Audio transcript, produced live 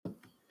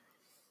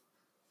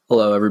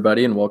Hello,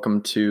 everybody, and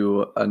welcome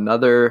to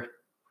another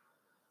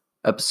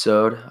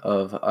episode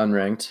of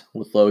Unranked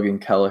with Logan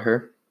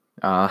Kelleher,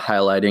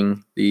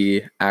 highlighting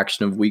the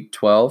action of Week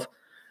 12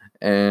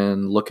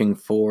 and looking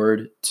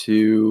forward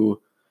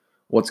to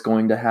what's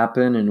going to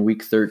happen in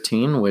Week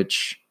 13,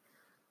 which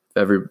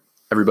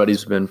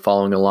everybody's been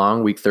following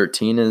along. Week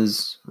 13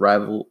 is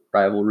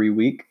rivalry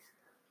week.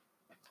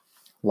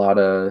 A lot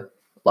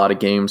of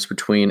games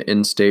between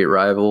in-state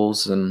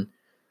rivals and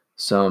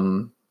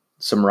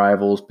some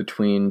rivals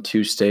between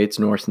two states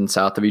north and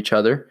south of each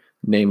other,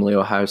 namely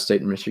Ohio State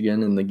and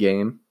Michigan in the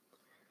game.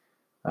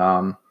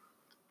 And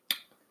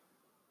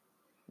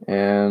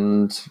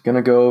going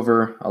to go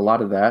over a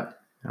lot of that.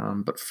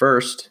 But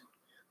first,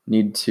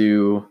 need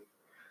to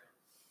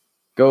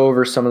go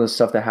over some of the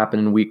stuff that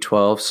happened in Week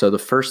 12. So the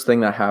first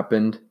thing that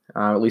happened,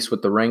 at least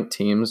with the ranked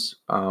teams,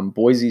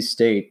 Boise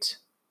State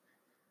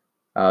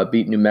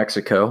beat New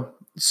Mexico.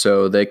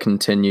 So they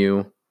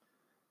continue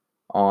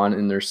on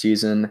in their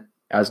season,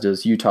 as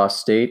does Utah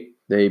State.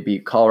 They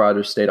beat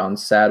Colorado State on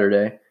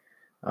Saturday.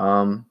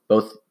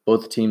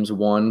 Both teams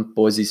won.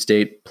 Boise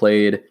State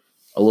played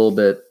a little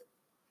bit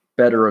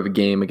better of a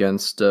game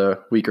against a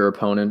weaker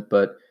opponent,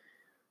 but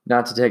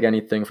not to take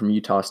anything from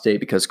Utah State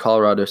because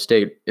Colorado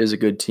State is a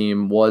good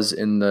team, was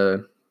in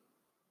the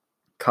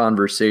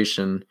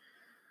conversation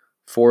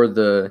for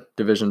the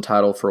division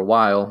title for a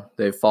while.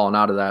 They've fallen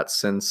out of that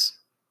since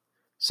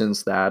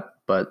that,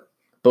 but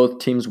both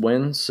teams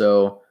win,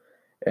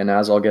 and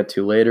as I'll get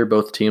to later,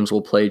 both teams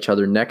will play each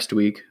other next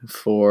week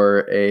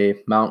for a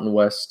Mountain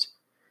West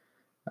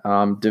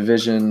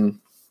division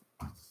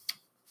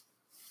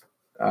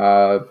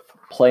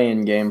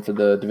play-in game for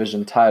the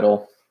division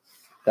title.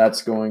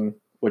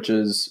 Which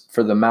is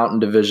for the Mountain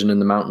Division in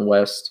the Mountain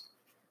West.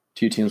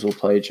 Two teams will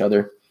play each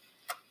other.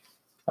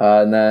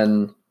 And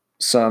then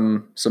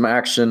some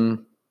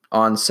action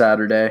on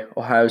Saturday.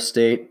 Ohio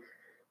State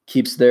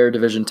keeps their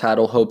division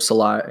title hopes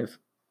alive.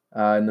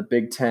 In the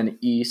Big Ten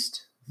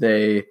East,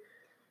 they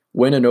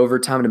win in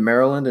overtime to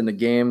Maryland in a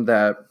game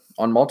that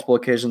on multiple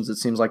occasions it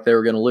seems like they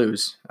were going to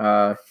lose.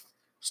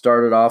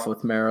 Started off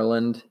with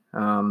Maryland,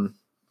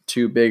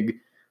 two big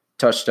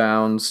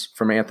touchdowns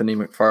from Anthony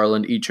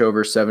McFarland, each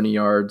over 70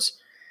 yards.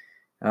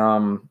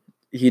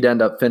 He'd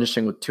end up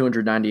finishing with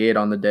 298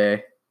 on the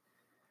day.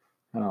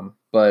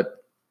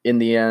 But in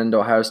the end,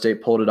 Ohio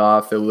State pulled it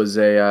off. It was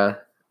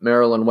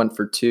Maryland went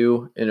for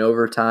two in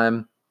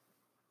overtime.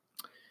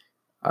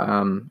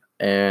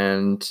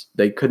 And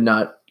they could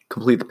not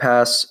complete the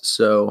pass,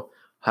 so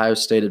Ohio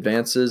State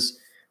advances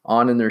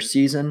on in their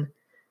season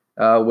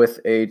with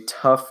a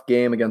tough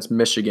game against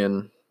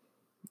Michigan.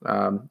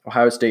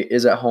 Ohio State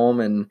is at home,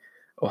 and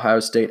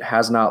Ohio State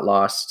has not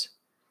lost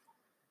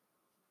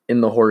in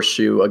the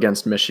horseshoe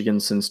against Michigan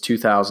since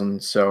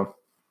 2000, so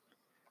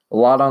a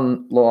lot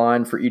on the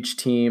line for each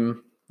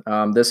team.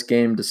 This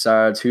game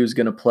decides who's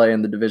going to play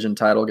in the division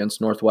title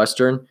against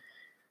Northwestern.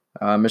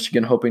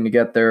 Michigan hoping to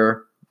get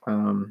there,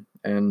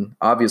 and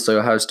obviously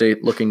Ohio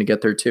State looking to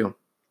get there too.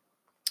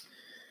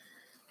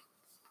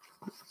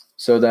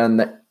 So then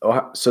that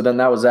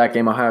was that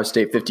game. Ohio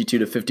State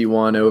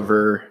 52-51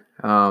 over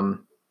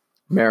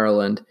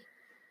Maryland.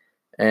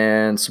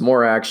 And some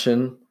more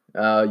action.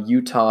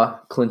 Utah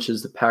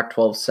clinches the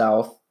Pac-12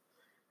 South.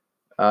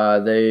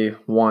 They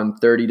won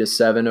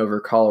 30-7 over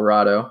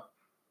Colorado.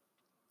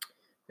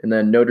 And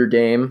then Notre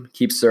Dame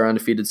keeps their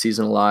undefeated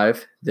season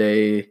alive.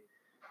 They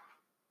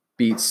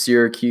beat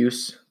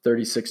Syracuse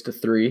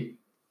 36-3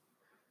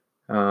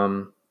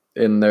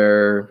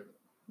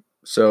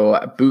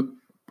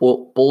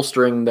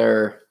 bolstering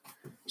their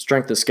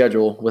strength of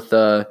schedule with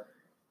a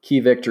key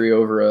victory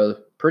over a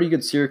pretty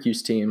good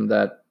Syracuse team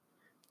that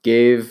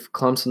gave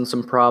Clemson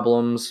some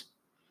problems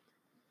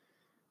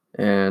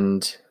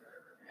and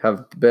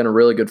have been a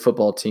really good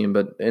football team.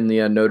 But in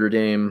the end, Notre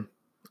Dame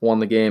won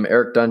the game.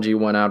 Eric Dungey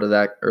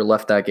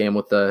left that game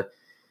with the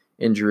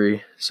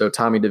injury. So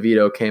Tommy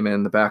DeVito came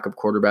in, the backup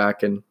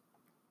quarterback, and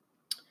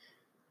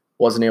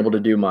wasn't able to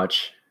do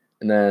much.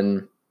 And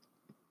then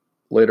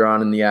later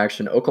on in the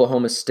action,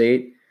 Oklahoma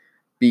State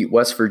beat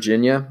West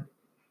Virginia.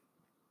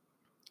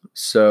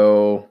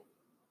 So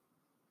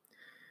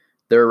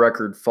their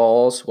record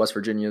falls. West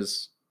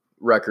Virginia's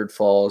record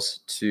falls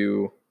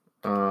to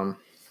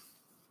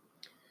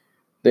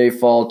they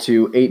fall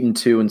to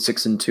 8-2 and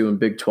 6-2 in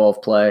Big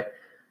 12 play,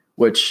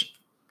 which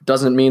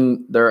doesn't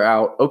mean they're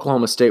out.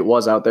 Oklahoma State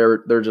was out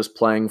there. They're just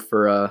playing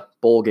for a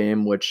bowl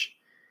game, which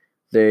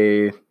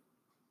they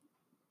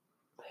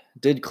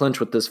did clinch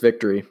with this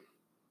victory.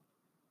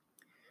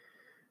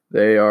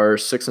 They are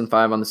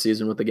 6-5 on the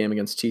season with the game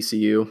against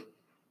TCU.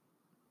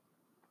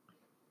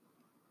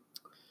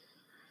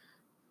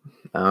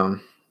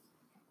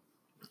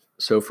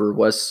 So for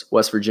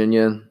West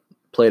Virginia,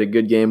 played a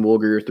good game. Will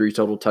Grier, 3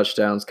 total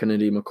touchdowns.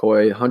 Kennedy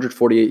McCoy,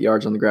 148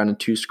 yards on the ground and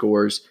 2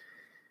 scores.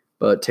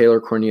 But Taylor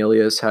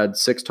Cornelius had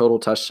 6 total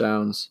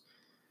touchdowns,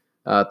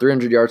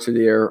 300 yards through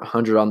the air,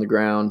 100 on the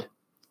ground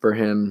for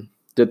him.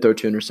 Did throw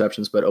 2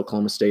 interceptions, but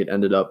Oklahoma State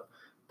ended up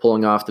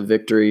pulling off the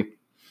victory.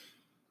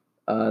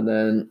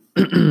 Then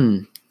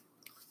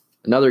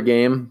Another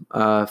game,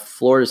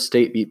 Florida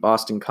State beat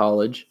Boston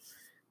College.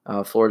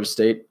 Florida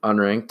State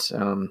unranked.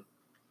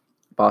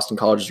 Boston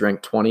College is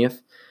ranked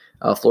 20th.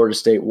 Florida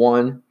State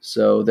won,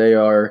 so they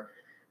are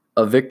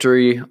a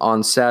victory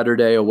on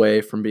Saturday away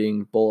from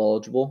being bowl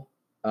eligible,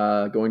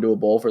 going to a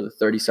bowl for the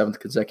 37th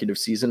consecutive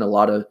season.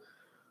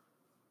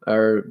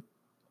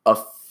 A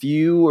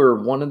few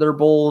or one of their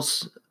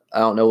bowls, I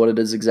don't know what it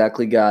is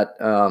exactly, got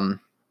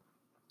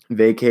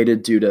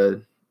vacated due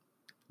to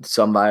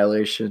some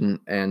violation,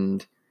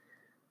 and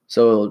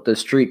so the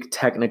streak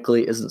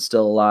technically isn't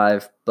still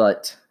alive,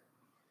 but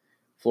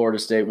Florida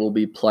State will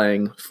be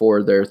playing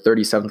for their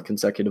 37th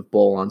consecutive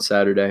bowl on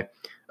Saturday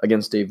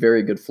against a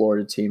very good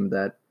Florida team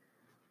that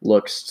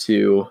looks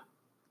to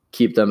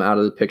keep them out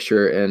of the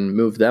picture and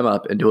move them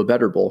up into a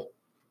better bowl.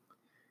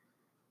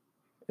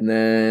 And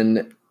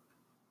then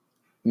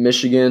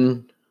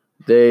Michigan,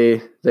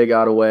 they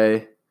got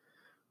away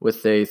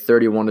with a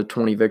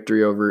 31-20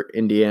 victory over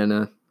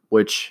Indiana,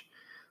 which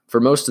for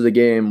most of the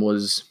game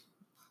was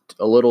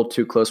a little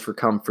too close for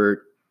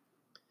comfort.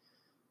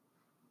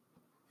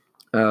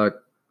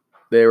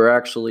 They were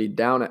actually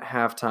down at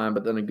halftime,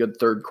 but then a good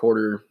third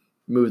quarter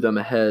moved them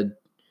ahead,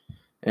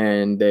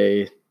 and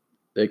they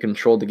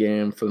controlled the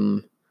game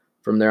from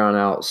there on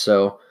out.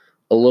 So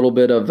a little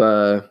bit of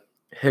a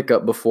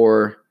hiccup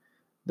before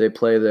they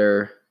play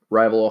their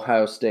rival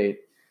Ohio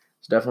State.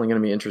 It's definitely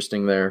going to be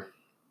interesting there.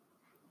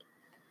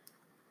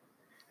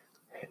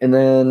 And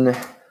then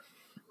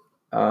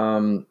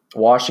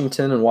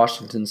Washington and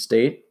Washington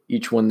State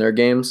each won their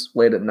games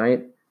late at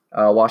night.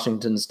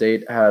 Washington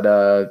State had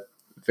a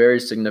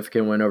very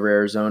significant win over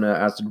Arizona,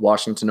 as did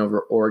Washington over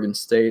Oregon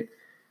State,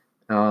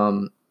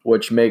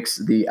 which makes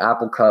the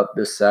Apple Cup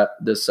this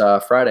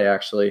Friday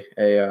actually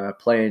a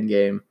play-in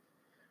game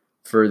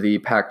for the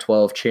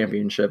Pac-12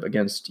 championship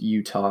against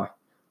Utah.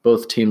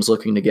 Both teams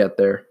looking to get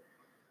there.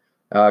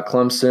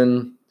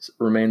 Clemson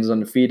remains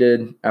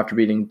undefeated after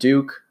beating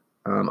Duke.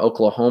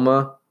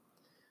 Oklahoma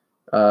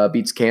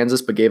beats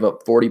Kansas but gave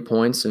up 40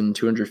 points and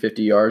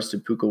 250 yards to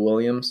Puka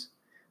Williams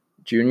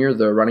Jr.,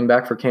 the running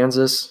back for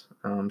Kansas.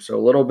 So a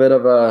little bit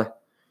of a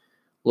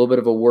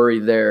worry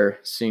there,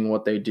 seeing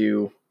what they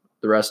do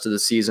the rest of the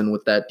season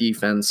with that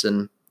defense.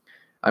 And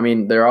I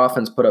mean, their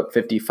offense put up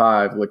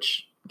 55,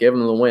 which gave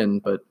them the win.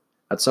 But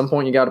at some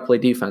point, you got to play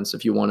defense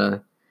if you want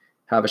to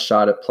have a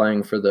shot at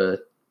playing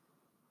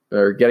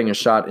or getting a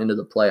shot into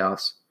the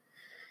playoffs.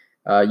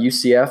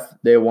 UCF,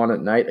 they won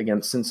at night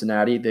against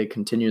Cincinnati. They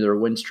continue their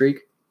win streak.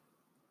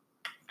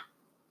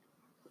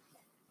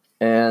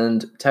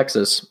 And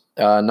Texas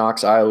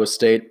knocks Iowa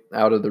State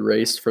out of the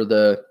race for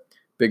the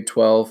Big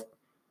 12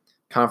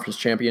 Conference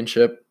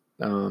Championship.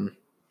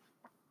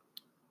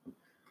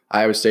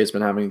 Iowa State's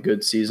been having a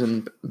good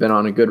season, been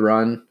on a good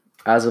run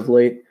as of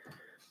late,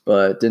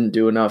 but didn't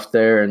do enough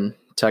there, and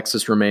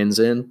Texas remains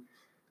in.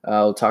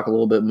 We'll talk a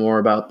little bit more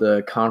about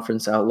the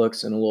conference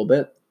outlooks in a little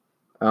bit.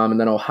 And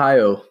then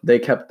Ohio, they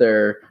kept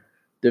their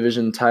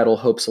division title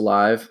hopes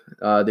alive.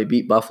 They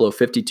beat Buffalo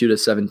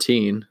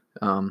 52-17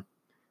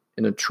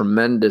 in a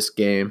tremendous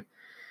game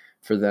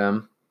for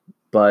them.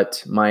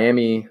 But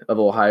Miami of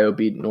Ohio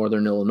beat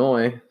Northern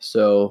Illinois,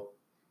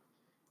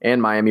 and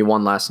Miami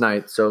won last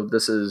night. So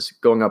this is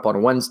going up on a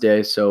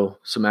Wednesday, so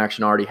some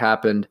action already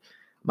happened.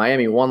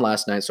 Miami won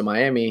last night, so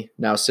Miami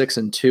now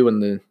 6-2 in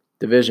the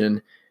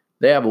division.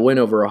 They have a win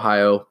over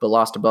Ohio, but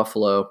lost to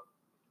Buffalo.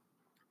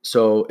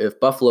 So if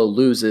Buffalo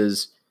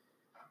loses,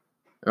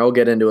 I'll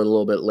get into it a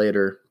little bit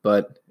later,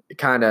 but it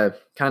kind of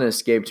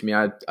escaped me.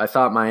 I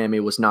thought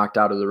Miami was knocked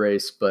out of the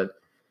race, but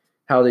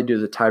how they do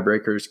the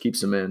tiebreakers keeps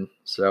them in.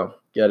 So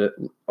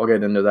I'll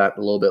get into that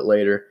a little bit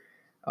later.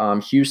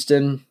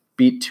 Houston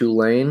beat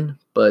Tulane,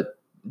 but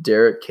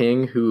Derek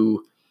King,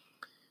 who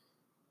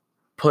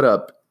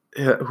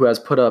has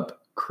put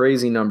up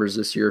crazy numbers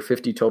this year,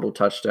 50 total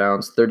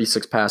touchdowns,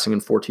 36 passing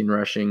and 14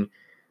 rushing.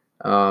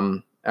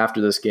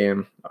 After this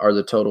game are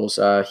the totals.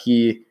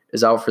 He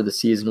is out for the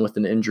season with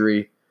an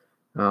injury,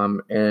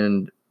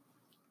 and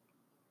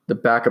the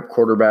backup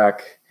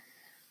quarterback,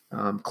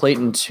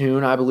 Clayton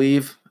Tune, I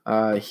believe,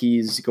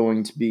 he's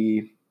going to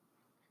be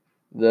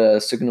the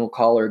signal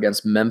caller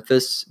against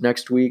Memphis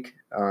next week.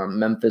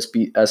 Memphis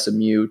beat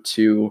SMU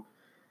to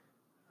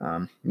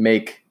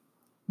make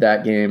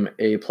that game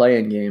a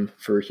play-in game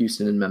for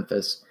Houston and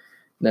Memphis.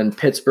 And then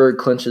Pittsburgh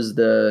clinches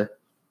the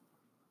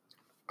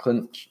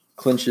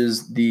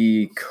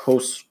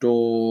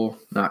coastal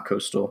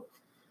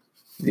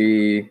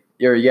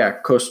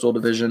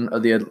division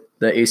of the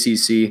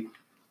ACC.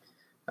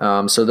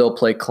 So they'll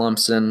play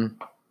Clemson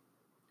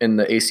in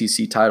the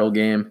ACC title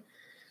game.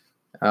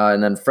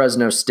 And then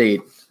Fresno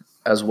State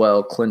as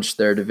well clinched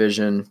their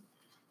division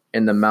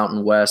in the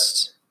Mountain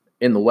West,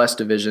 in the West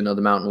Division of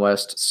the Mountain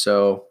West.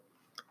 So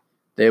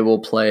they will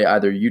play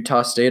either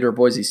Utah State or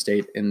Boise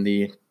State in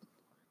the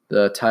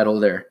title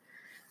there.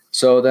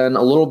 So then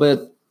a little bit,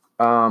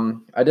 I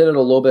did it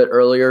a little bit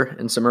earlier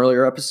in some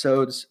earlier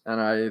episodes,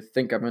 and I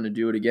think I'm going to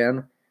do it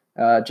again.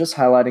 Just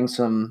highlighting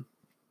some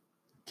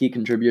key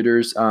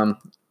contributors. You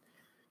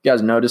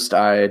guys noticed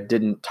I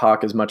didn't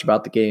talk as much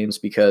about the games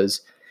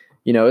because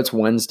it's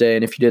Wednesday,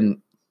 and if you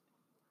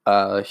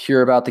didn't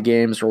hear about the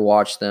games or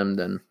watch them,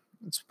 then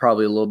it's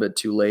probably a little bit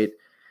too late.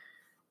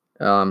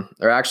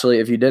 Or actually,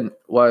 if you didn't,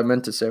 what I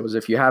meant to say was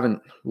if you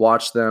haven't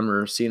watched them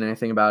or seen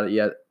anything about it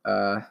yet,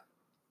 I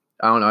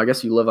don't know, I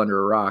guess you live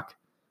under a rock.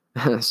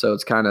 So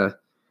it's kind of,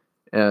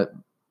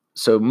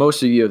 so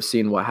most of you have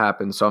seen what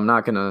happened, so I'm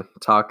not going to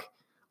talk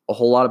a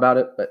whole lot about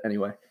it. But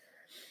anyway,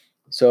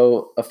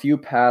 so a few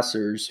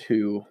passers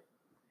who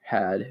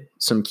had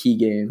some key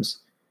games.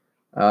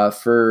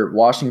 For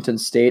Washington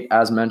State,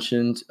 as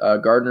mentioned,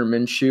 Gardner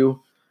Minshew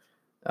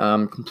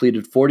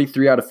completed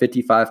 43 out of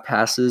 55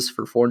 passes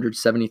for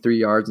 473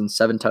 yards and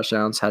 7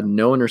 touchdowns, had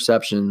no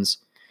interceptions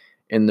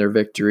in their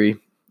victory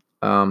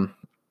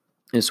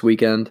this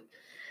weekend.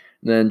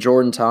 And then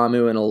Jordan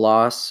Ta'amu in a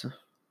loss.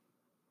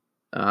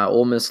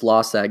 Ole Miss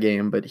lost that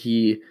game, but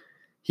he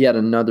had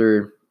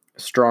another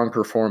strong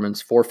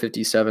performance,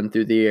 457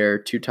 through the air,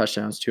 2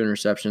 touchdowns, 2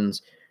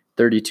 interceptions,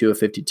 32 of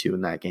 52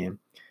 in that game.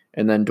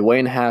 And then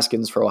Dwayne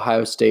Haskins for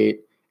Ohio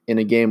State in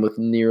a game with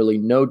nearly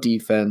no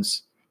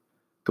defense,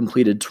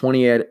 completed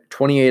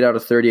 28 out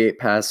of 38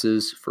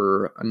 passes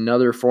for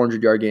another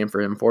 400-yard game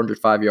for him,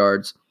 405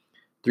 yards,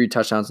 3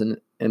 touchdowns and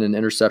an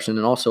interception,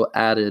 and also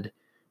added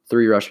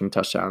 3 rushing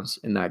touchdowns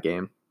in that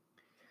game.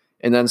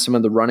 And then some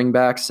of the running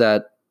backs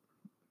that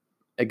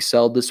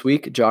excelled this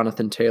week,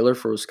 Jonathan Taylor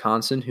for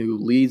Wisconsin, who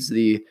leads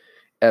the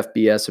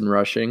FBS in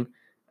rushing,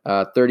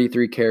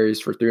 33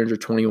 carries for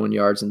 321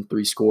 yards and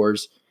 3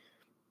 scores.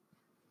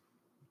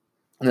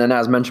 And then,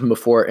 as mentioned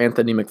before,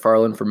 Anthony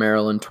McFarland for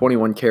Maryland,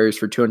 21 carries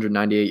for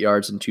 298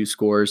 yards and 2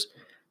 scores.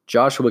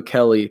 Joshua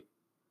Kelly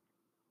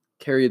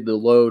carried the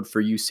load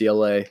for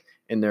UCLA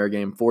in their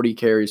game, 40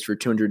 carries for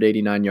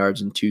 289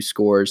 yards and 2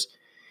 scores.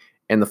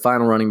 And the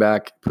final running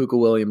back, Pooka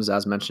Williams,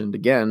 as mentioned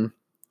again,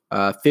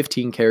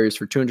 15 carries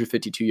for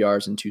 252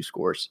 yards and 2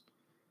 scores.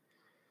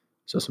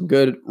 So some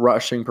good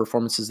rushing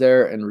performances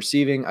there. And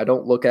receiving, I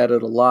don't look at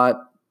it a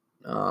lot,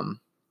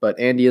 but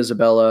Andy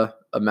Isabella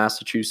of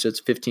Massachusetts,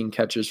 15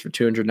 catches for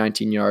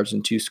 219 yards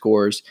and 2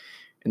 scores.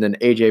 And then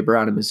A.J.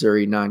 Brown of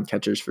Missouri, 9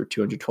 catches for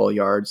 212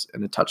 yards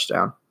and a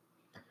touchdown.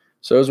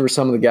 So those were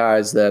some of the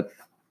guys that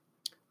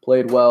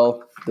played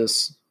well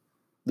this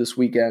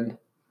weekend,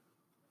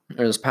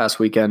 or this past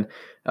weekend.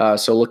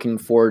 So looking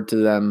forward to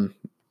them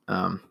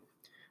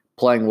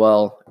playing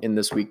well in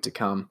this week to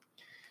come.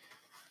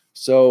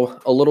 So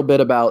a little bit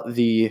about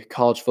the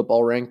college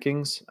football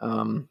rankings.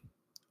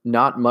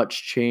 Not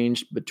much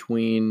changed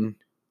between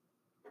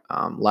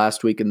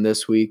last week and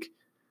this week.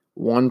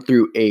 1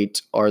 through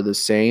 8 are the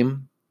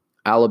same.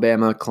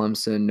 Alabama,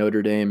 Clemson,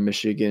 Notre Dame,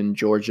 Michigan,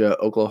 Georgia,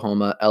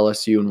 Oklahoma,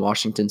 LSU, and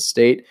Washington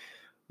State.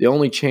 The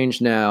only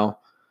change now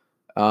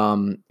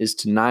is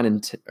to 9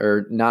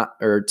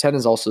 and 10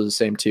 is also the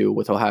same too,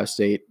 with Ohio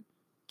State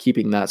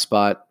keeping that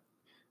spot.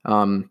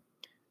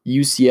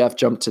 UCF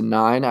jumped to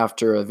 9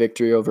 after a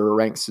victory over a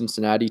ranked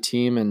Cincinnati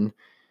team, and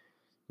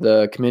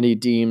the committee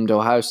deemed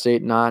Ohio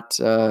State not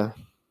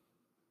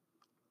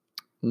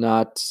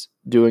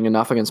doing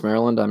enough against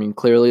Maryland. I mean,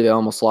 clearly they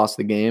almost lost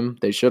the game.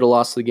 They should have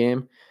lost the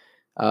game.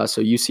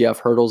 So UCF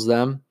hurdles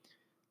them.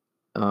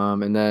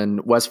 And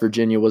then West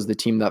Virginia was the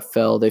team that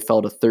fell. They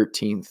fell to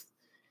 13th.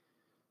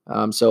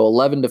 So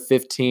 11 to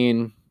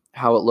 15,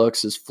 how it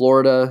looks is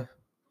Florida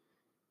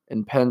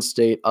and Penn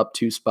State up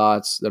 2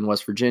 spots, then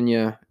West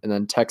Virginia, and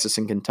then Texas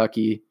and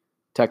Kentucky.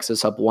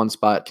 Texas up 1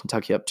 spot,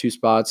 Kentucky up 2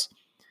 spots.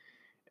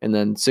 And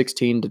then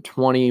 16 to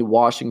 20,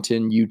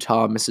 Washington,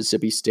 Utah,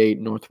 Mississippi State,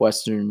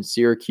 Northwestern,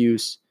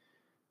 Syracuse.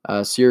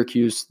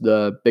 Syracuse,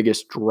 the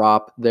biggest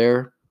drop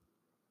there.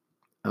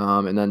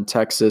 And then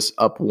Texas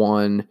up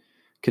 1,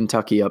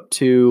 Kentucky up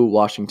 2,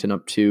 Washington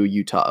up 2,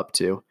 Utah up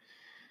 2.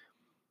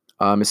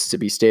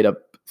 Mississippi State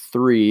up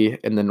 3,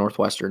 and then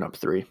Northwestern up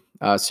 3.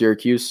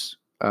 Syracuse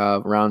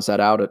rounds that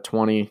out at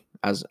 20,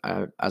 as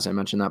I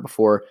mentioned that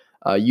before.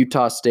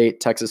 Utah State,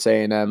 Texas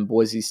A&M,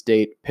 Boise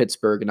State,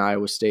 Pittsburgh, and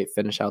Iowa State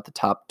finish out the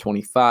top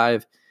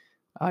 25.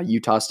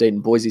 Utah State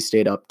and Boise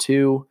State up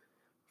 2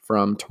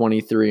 from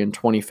 23 and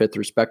 25th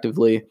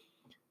respectively.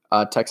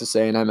 Texas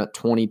A&M at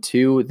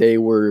 22.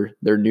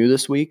 They're new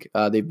this week.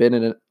 They've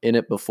been in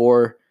it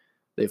before.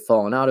 They've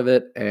fallen out of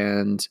it,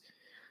 and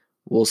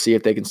we'll see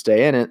if they can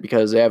stay in it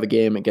because they have a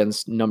game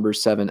against number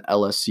 7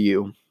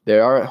 LSU. They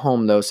are at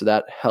home though, so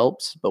that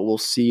helps, but we'll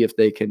see if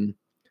they can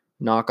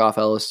knock off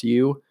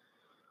LSU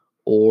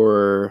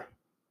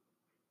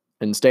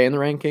and stay in the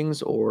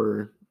rankings,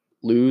 or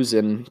lose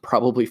and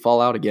probably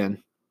fall out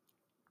again.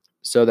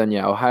 So then,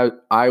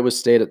 Iowa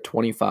State at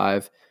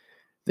 25.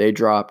 They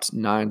dropped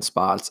 9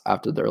 spots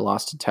after their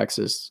loss to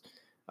Texas.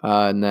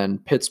 And then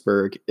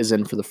Pittsburgh is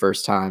in for the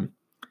first time.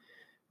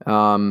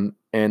 And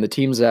the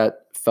teams that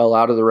fell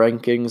out of the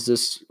rankings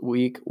this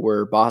week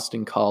were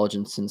Boston College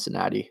and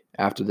Cincinnati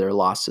after their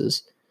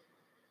losses.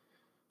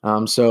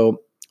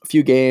 So a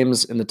few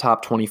games in the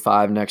top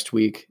 25 next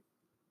week.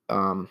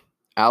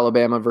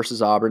 Alabama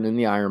versus Auburn in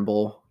the Iron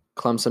Bowl.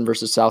 Clemson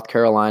versus South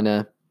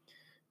Carolina.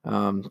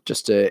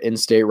 Just an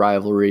in-state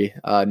rivalry.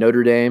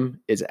 Notre Dame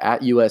is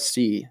at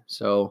USC.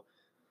 So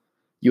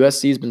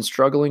USC's been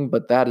struggling,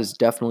 but that is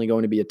definitely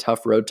going to be a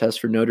tough road test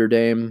for Notre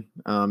Dame.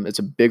 It's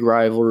a big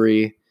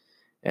rivalry,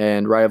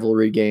 and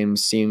rivalry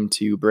games seem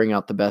to bring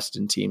out the best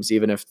in teams,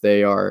 even if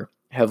they are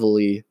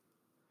heavily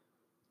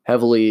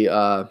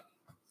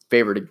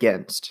favored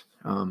against.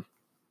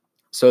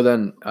 So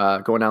then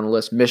going down the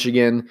list,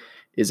 Michigan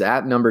is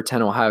at number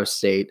 10 Ohio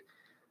State.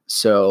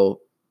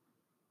 So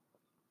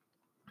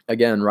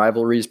again,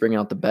 rivalries bring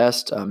out the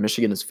best.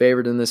 Michigan is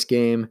favored in this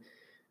game.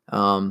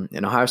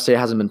 And Ohio State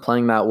hasn't been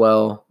playing that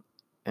well,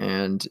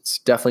 and it's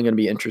definitely going to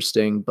be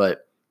interesting.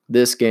 But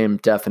this game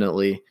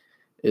definitely,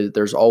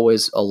 there's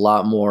always a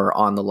lot more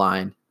on the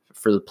line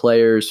for the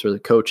players, for the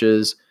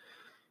coaches,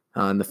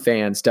 and the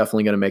fans.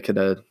 Definitely going to make it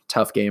a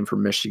tough game for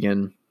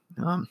Michigan.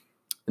 And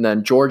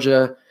then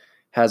Georgia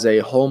has a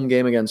home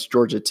game against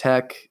Georgia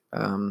Tech.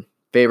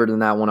 Favored in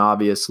that one,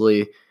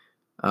 obviously.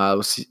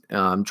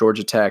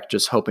 Georgia Tech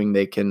just hoping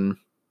they can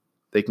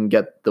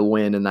get the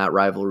win in that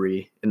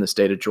rivalry in the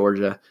state of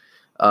Georgia.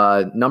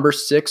 Number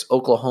 6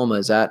 Oklahoma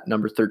is at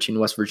number 13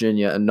 West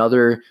Virginia.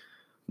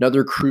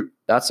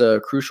 That's a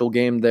crucial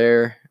game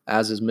there,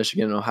 as is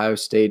Michigan and Ohio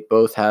State.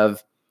 Both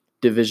have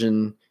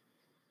Michigan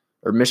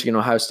and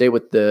Ohio State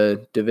with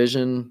the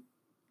division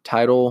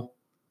title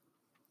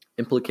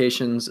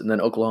implications, and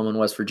then Oklahoma and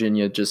West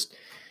Virginia just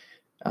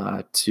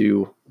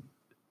to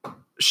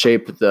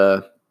shape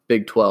the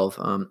Big 12.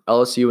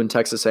 LSU and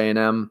Texas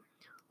A&M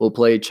will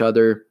play each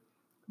other.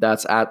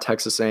 That's at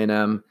Texas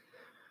A&M.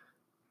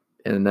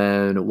 And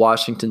then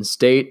Washington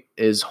State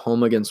is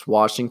home against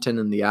Washington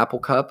in the Apple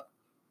Cup.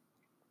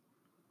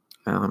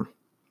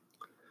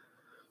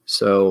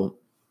 So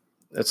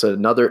it's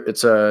going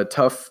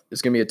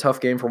to be a tough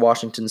game for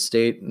Washington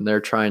State, and they're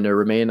trying to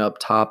remain up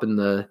top in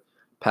the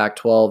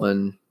Pac-12.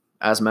 And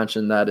as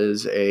mentioned, that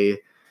is a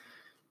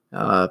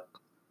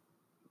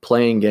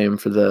playing game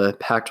for the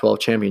Pac-12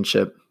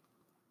 championship.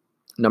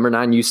 Number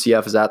 9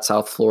 UCF is at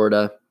South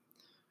Florida.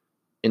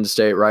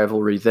 In-state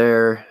rivalry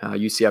there.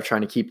 UCF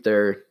trying to keep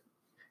their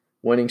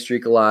winning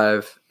streak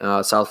alive.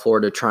 South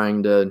Florida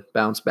trying to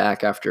bounce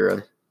back after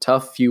a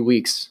tough few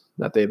weeks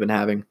that they've been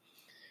having.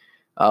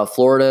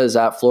 Florida is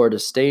at Florida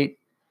State.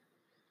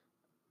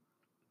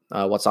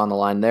 What's on the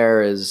line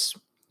there is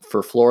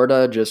for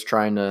Florida, just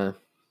trying to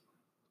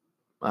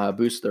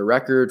boost their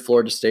record.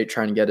 Florida State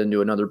trying to get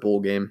into another bowl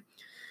game.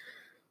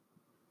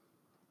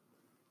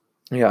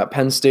 Yeah,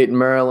 Penn State and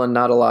Maryland,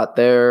 not a lot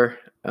there.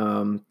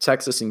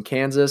 Texas and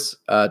Kansas.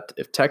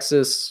 If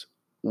Texas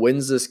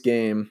wins this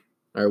game,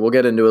 or we'll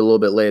get into it a little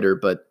bit later,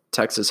 but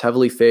Texas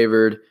heavily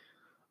favored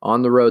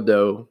on the road,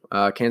 though.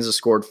 Kansas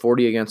scored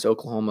 40 against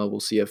Oklahoma. We'll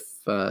see if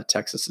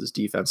Texas's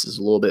defense is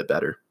a little bit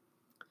better.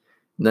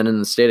 And then in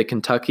the state of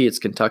Kentucky, it's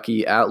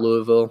Kentucky at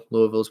Louisville.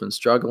 Louisville's been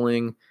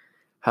struggling,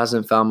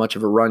 hasn't found much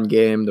of a run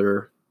game.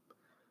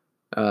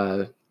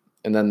 And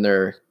then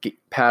their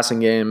passing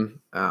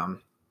game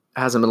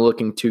hasn't been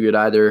looking too good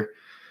either.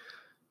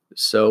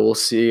 So we'll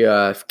see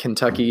if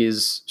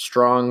Kentucky's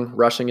strong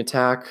rushing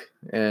attack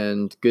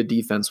and good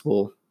defense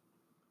will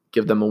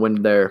give them a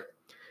win there.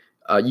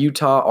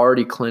 Utah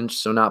already clinched,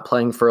 so not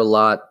playing for a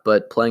lot,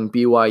 but playing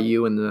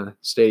BYU in the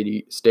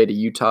state of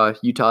Utah.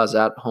 Utah is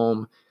at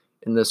home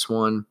in this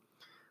one.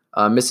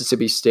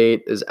 Mississippi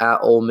State is at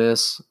Ole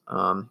Miss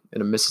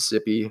in a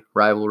Mississippi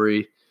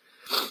rivalry.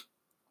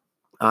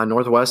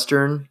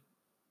 Northwestern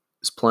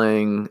is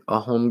playing a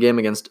home game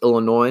against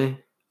Illinois.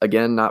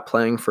 Again, not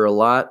playing for a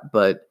lot,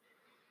 but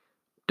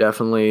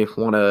definitely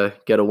want to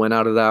get a win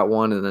out of that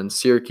one. And then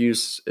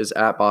Syracuse is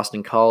at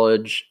Boston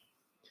College.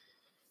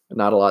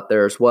 Not a lot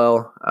there as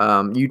well.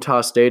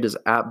 Utah State is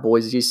at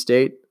Boise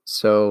State.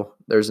 So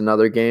there's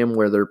another game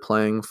where they're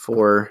playing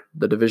for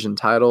the division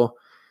title.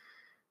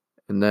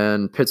 And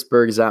then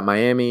Pittsburgh is at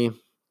Miami,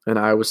 and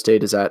Iowa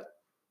State is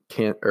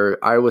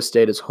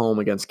home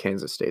against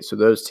Kansas State. So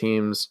those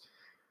teams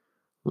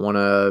want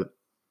to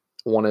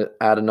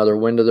add another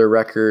win to their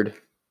record.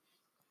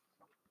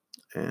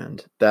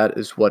 And that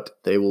is what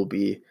they will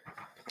be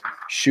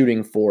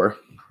shooting for.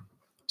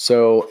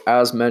 So,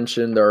 as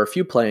mentioned, there are a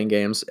few playing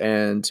games,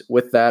 and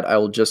with that, I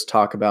will just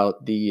talk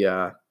about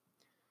the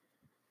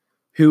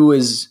who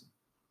is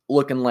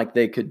looking like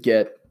they could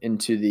get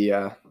into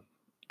the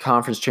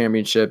conference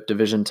championship,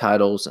 division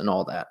titles, and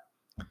all that.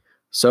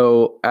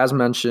 So, as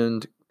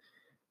mentioned,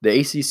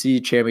 the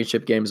ACC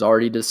championship game is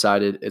already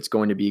decided. It's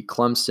going to be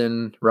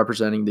Clemson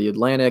representing the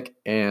Atlantic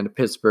and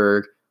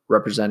Pittsburgh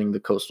representing the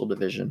Coastal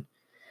Division.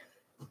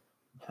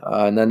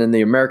 And then in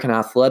the American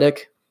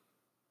Athletic,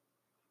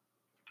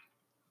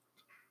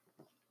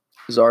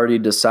 is already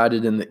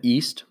decided in the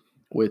East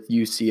with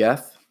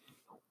UCF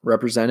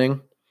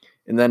representing.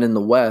 And then in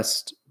the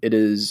West, it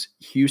is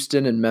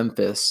Houston and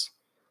Memphis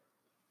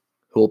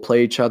who will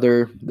play each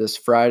other this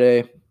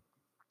Friday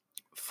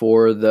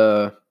for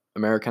the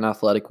American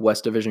Athletic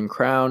West Division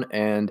crown,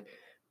 and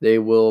they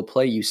will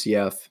play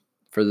UCF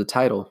for the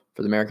title,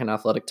 for the American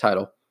Athletic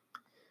title.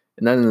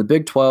 And then in the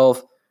Big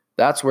 12,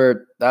 that's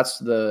where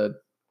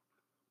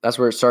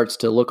it starts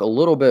to look a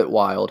little bit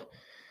wild.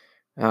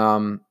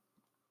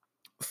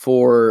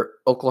 for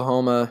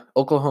Oklahoma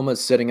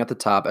is sitting at the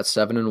top at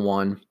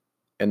 7-1,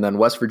 and then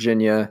West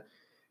Virginia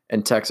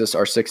and Texas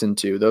are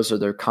 6-2. Those are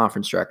their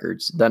conference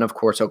records. Then, of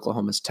course,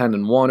 Oklahoma's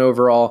 10-1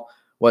 overall.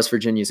 West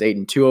Virginia is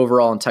 8-2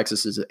 overall, and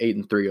Texas is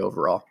 8-3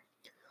 overall.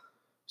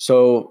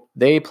 So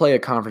they play a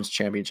conference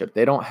championship.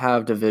 They don't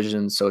have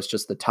divisions, so it's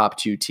just the top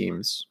two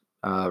teams,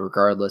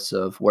 regardless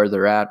of where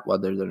they're at,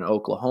 whether they're in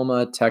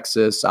Oklahoma,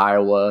 Texas,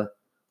 Iowa,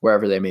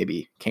 wherever they may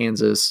be,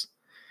 Kansas.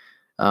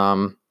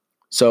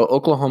 So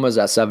Oklahoma's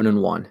at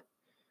 7-1.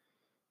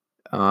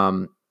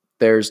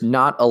 There's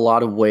not a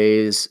lot of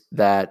ways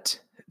that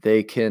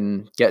they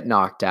can get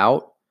knocked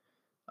out.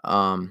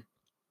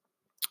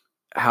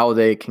 How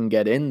they can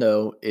get in,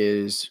 though,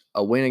 is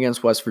a win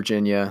against West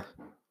Virginia,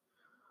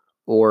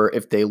 or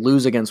if they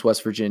lose against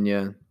West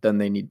Virginia, then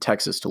they need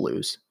Texas to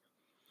lose.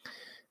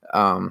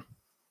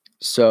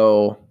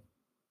 So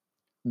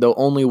the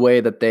only way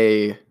that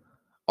they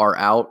are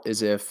out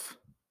is if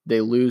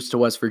they lose to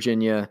West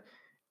Virginia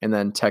and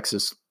then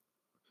Texas,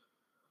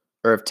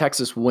 or if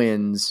Texas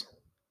wins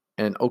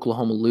and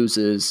Oklahoma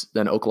loses,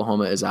 then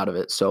Oklahoma is out of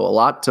it. So a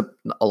lot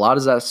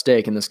is at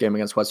stake in this game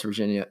against West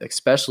Virginia,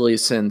 especially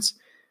since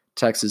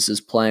Texas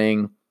is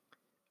playing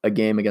a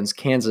game against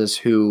Kansas,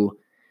 who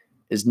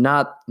is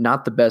not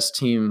the best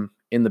team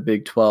in the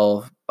Big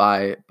 12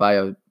 by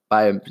a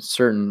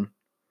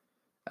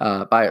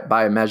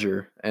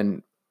measure,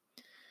 and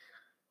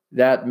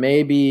that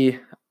may be,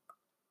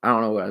 I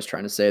don't know what I was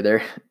trying to say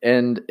there,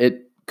 and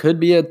it could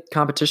be a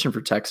competition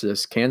for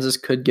Texas. Kansas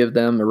could give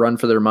them a run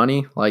for their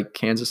money, like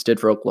Kansas did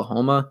for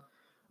Oklahoma.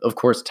 Of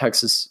course,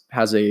 Texas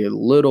has a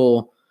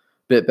little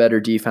bit better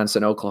defense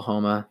than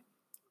Oklahoma,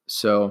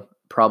 so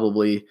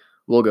probably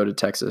will go to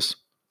Texas.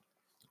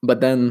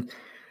 But then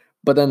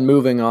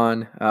moving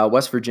on,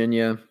 West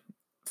Virginia,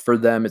 for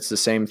them, it's the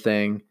same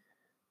thing.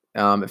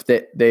 If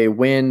they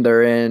win,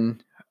 they're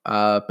in.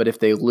 But if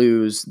they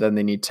lose, then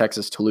they need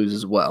Texas to lose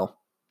as well.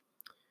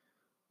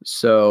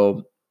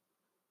 So,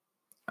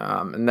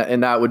 and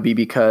that would be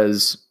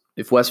because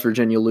if West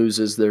Virginia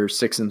loses, they're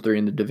 6-3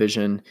 in the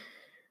division.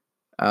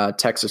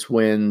 Texas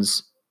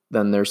wins,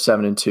 then they're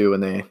 7-2,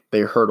 and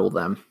they hurdle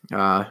them.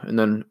 And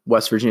then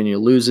West Virginia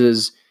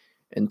loses,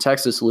 and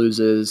Texas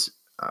loses.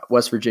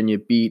 West Virginia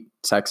beat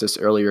Texas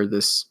earlier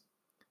this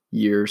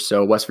year,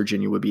 so West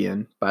Virginia would be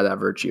in by that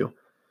virtue.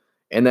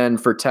 And then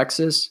for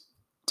Texas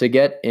to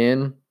get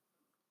in,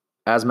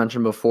 as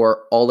mentioned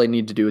before, all they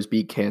need to do is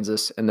beat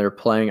Kansas, and they're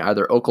playing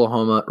either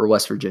Oklahoma or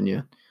West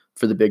Virginia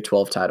for the Big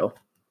 12 title.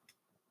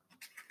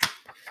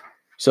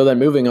 So then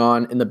moving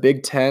on, in the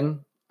Big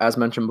 10, as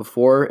mentioned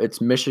before, it's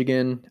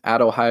Michigan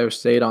at Ohio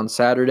State on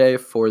Saturday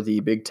for the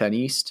Big 10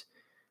 East.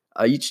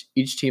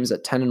 Each team's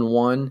at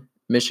 10-1.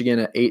 Michigan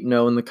at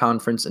 8-0 in the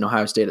conference, and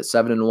Ohio State at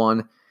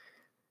 7-1.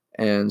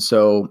 And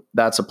so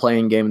that's a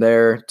playing game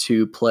there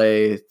to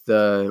play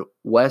the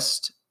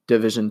West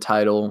Division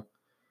title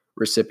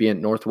recipient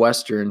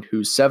Northwestern,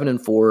 who's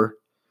 7-4.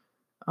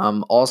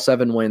 All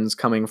 7 wins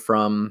coming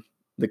from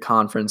the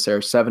conference. They're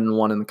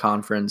 7-1 in the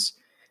conference,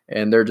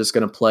 and they're just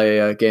going to play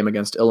a game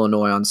against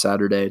Illinois on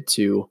Saturday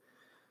to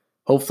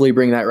hopefully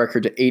bring that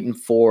record to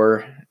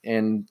 8-4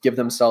 and give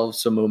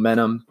themselves some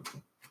momentum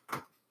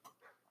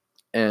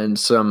and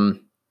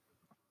some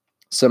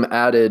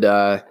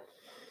added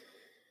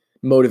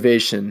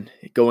motivation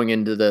going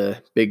into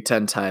the Big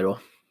Ten title.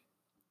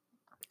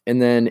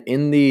 And then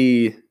in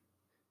the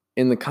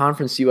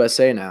Conference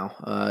USA now,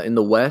 in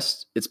the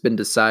West, it's been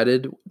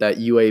decided that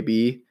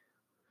UAB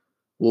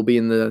will be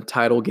in the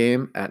title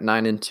game at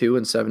 9-2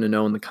 and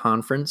 7-0 in the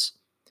conference.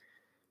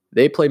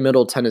 They play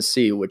Middle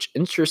Tennessee, which,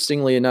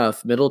 interestingly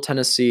enough, Middle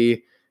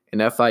Tennessee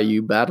and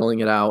FIU battling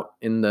it out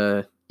in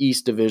the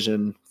East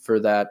Division for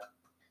that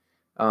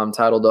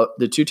title.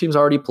 The two teams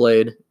already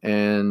played,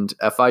 and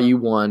FIU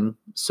won.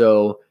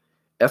 So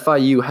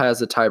FIU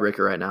has a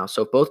tiebreaker right now.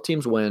 So if both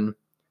teams win,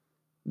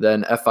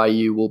 then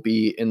FIU will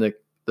be in the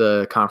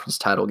conference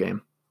title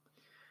game.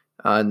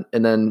 And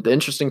then the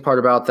interesting part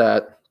about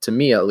that, to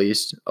me at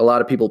least, a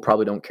lot of people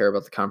probably don't care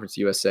about the Conference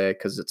USA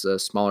because it's a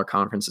smaller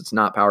conference. It's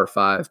not Power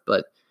 5,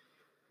 but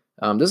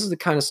this is the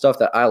kind of stuff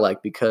that I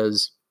like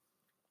because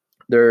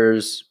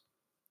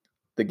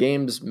the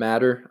games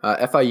matter.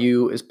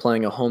 FIU is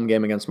playing a home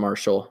game against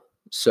Marshall,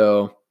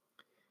 so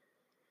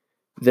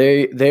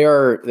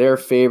they're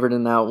favored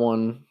in that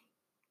one.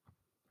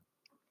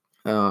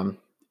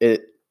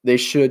 They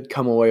should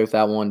come away with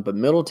that one, but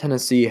Middle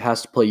Tennessee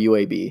has to play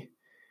UAB,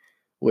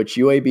 which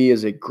UAB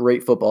is a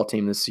great football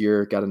team this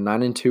year. Got a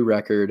 9-2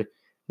 record.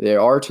 They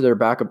are to their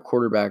backup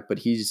quarterback, but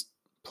he's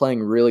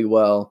playing really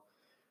well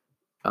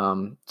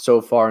so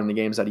far in the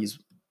games that he's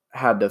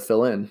had to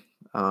fill in.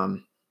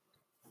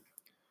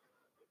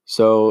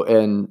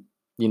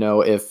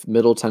 If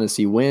Middle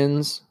Tennessee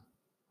wins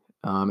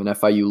and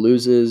FIU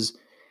loses,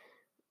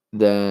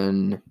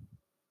 then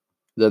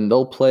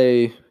they'll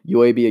play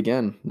UAB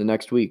again the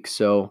next week.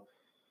 So,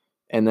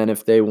 and then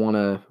if they want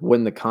to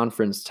win the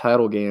conference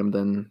title game,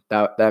 then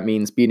that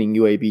means beating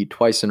UAB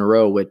twice in a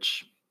row,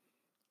 which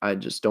I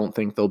just don't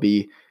think they'll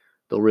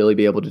really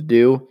be able to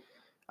do.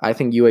 I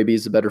think UAB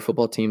is the better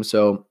football team.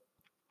 So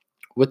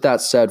with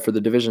that said, for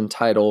the division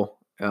title,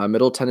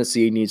 Middle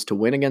Tennessee needs to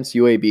win against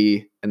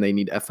UAB, and they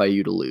need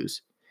FIU to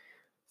lose.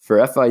 For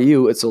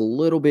FIU, it's a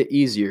little bit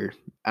easier.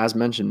 As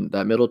mentioned,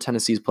 that Middle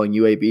Tennessee is playing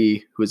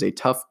UAB, who is a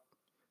tough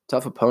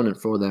opponent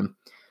for them.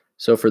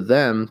 So for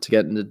them to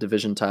get in the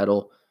division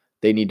title,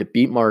 they need to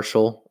beat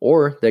Marshall,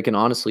 or they can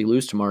honestly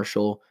lose to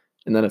Marshall.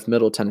 And then if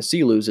Middle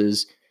Tennessee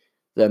loses,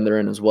 then they're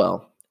in as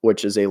well,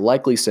 which is a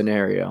likely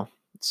scenario.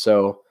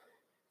 So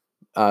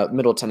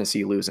Middle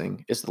Tennessee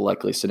losing is the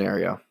likely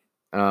scenario.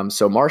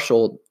 So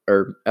Marshall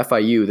or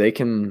FIU, they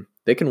can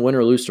win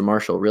or lose to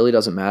Marshall. It really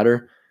doesn't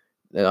matter.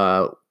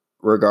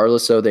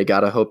 Regardless, though, they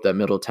got to hope that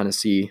Middle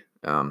Tennessee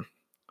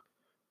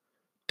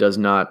does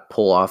not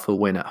pull off a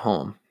win at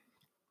home,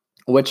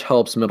 which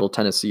helps Middle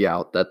Tennessee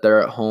out, that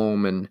they're at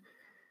home and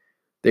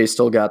they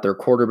still got their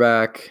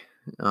quarterback.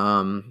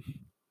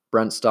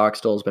 Brent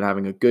Stockstill has been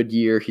having a good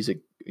year. He's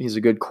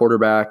a good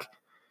quarterback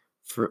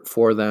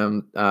for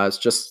them. It's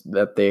just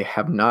that they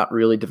have not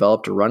really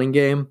developed a running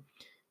game,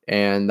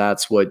 and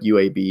that's what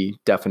UAB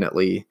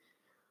definitely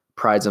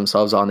prides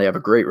themselves on. They have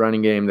a great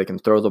running game. They can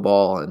throw the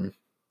ball, and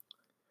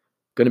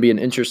going to be an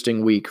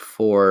interesting week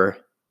for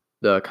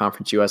the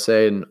Conference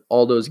USA, and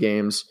all those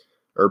games,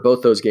 or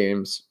both those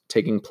games,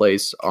 taking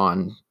place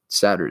on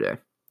Saturday.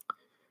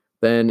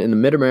 Then in the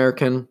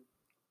Mid-American,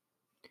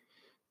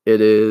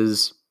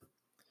 this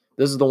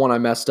is the one I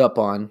messed up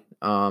on.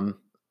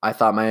 I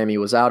thought Miami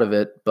was out of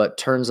it, but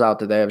turns out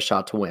that they have a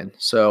shot to win.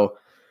 So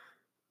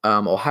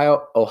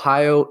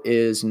Ohio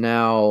is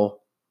now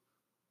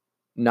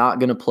not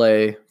going to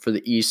play for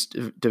the East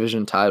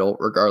Division title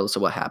regardless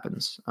of what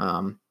happens.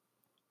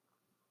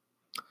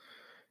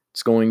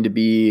 It's going to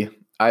be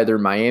either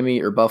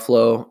Miami or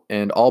Buffalo,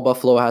 and all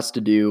Buffalo has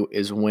to do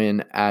is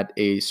win at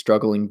a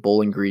struggling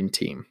Bowling Green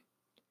team.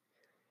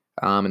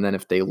 And then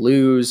if they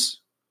lose,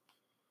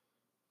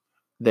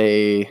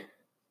 they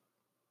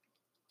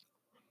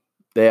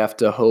have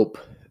to hope,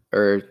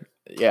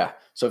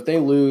 so if they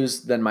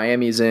lose, then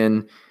Miami's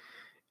in.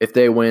 If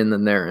they win,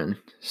 then they're in.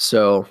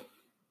 So,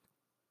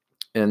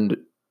 and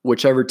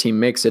whichever team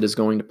makes it is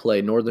going to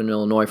play Northern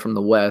Illinois from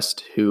the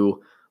West,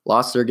 who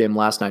lost their game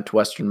last night to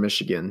Western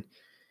Michigan.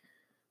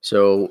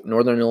 So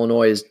Northern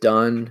Illinois is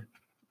done.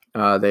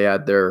 They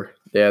had their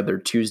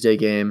Tuesday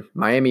game.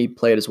 Miami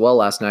played as well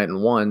last night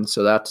and won,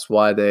 so that's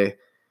why they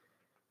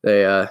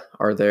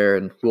are there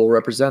and will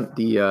represent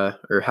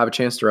or have a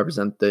chance to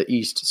represent the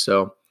East.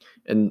 So,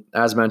 and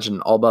as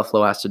mentioned, all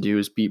Buffalo has to do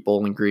is beat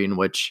Bowling Green,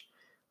 which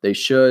they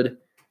should.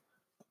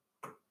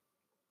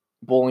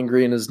 Bowling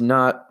Green is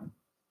not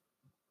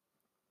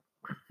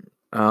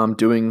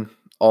doing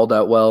all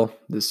that well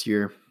this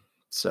year.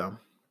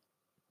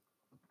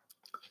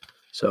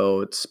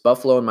 So it's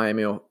Buffalo and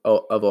Miami of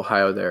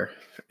Ohio there.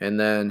 And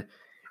then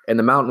in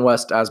the Mountain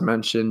West, as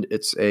mentioned,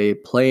 it's a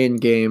play-in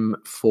game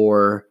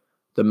for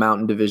the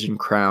Mountain Division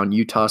crown.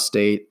 Utah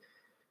State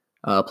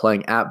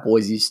playing at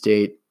Boise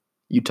State.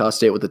 Utah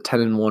State with a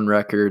 10-1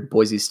 record.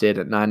 Boise State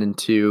at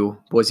 9-2.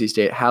 Boise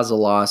State has a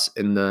loss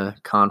in the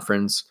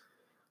conference.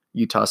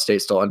 Utah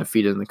State still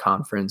undefeated in the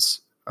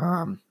conference.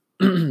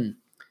 And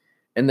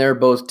they're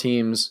both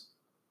teams.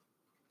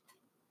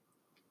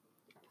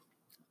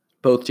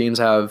 Both teams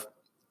have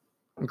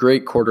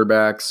great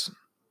quarterbacks.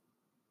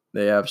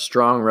 They have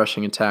strong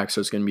rushing attacks,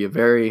 so it's going to be a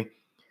very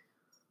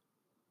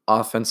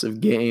offensive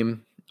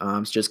game.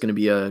 It's just going to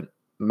be a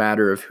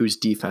matter of whose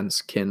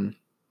defense can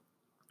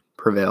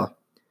prevail.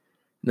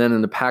 And then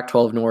in the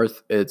Pac-12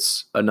 North,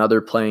 it's another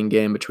playing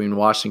game between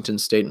Washington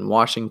State and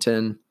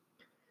Washington.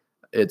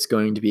 It's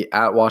going to be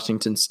at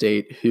Washington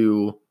State,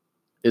 who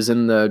is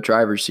in the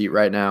driver's seat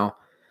right now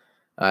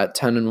at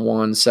 10-1,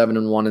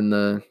 7-1 in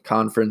the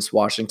conference.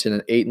 Washington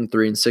at 8-3 and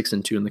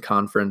 6-2 in the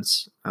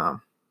conference.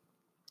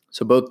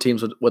 So both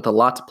teams with a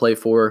lot to play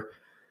for.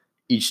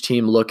 Each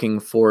team looking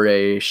for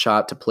a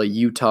shot to play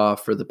Utah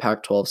for the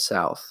Pac-12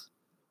 South,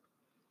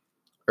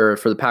 or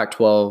for the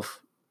Pac-12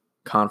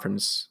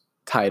 conference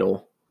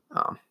title,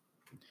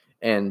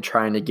 and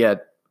trying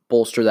to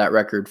bolster that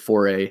record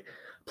for a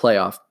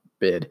playoff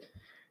bid.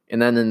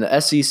 And then in the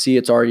SEC,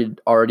 it's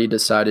already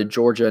decided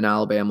Georgia and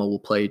Alabama will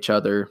play each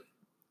other.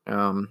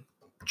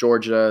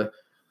 Georgia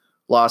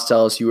lost to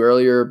LSU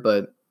earlier,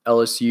 but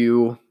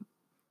LSU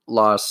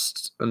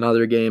lost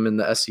another game in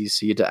the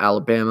SEC to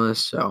Alabama.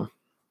 So,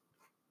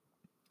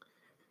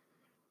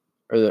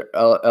 or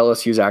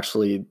LSU's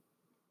actually,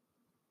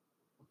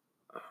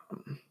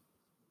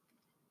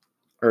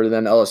 or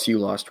then LSU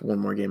lost one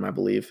more game, I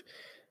believe.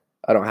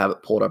 I don't have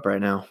it pulled up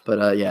right now,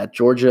 but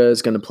Georgia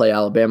is going to play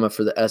Alabama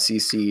for the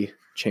SEC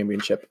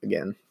championship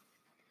again.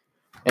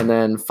 And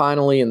then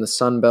finally in the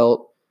Sun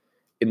Belt,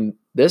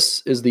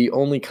 this is the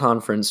only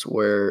conference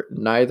where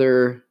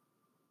neither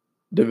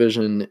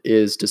division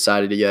is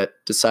decided yet,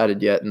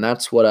 and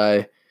that's what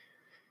I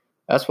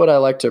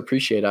like to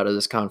appreciate out of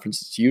this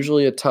conference. It's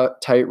usually a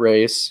tight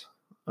race.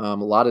 A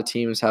lot of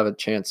teams have a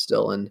chance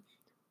still, and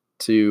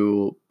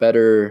to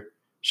better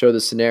show the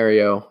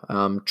scenario,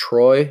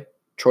 Troy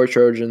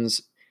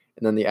Trojans,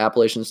 and then the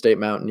Appalachian State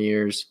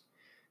Mountaineers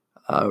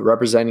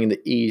Representing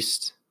the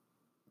East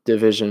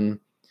Division,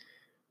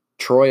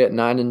 Troy at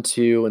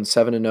 9-2 and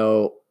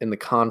 7-0 in the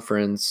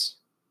conference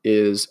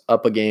is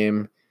up a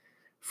game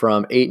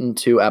from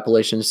 8-2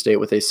 Appalachian State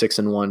with a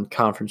 6-1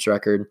 conference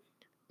record.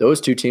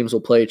 Those two teams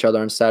will play each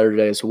other on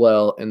Saturday as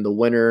well, and the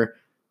winner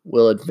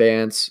will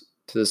advance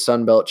to the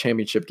Sun Belt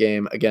Championship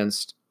game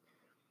against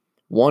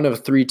one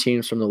of three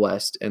teams from the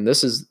West. And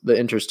this is the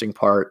interesting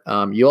part.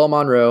 UL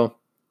Monroe,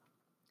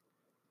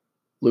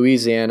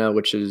 Louisiana,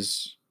 which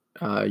is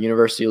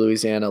University of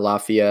Louisiana,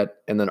 Lafayette,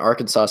 and then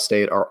Arkansas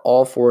State are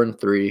all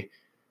 4-3.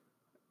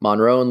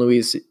 Monroe and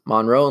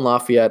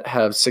Lafayette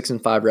have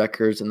 6-5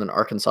 records, and then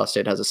Arkansas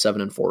State has a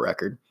 7-4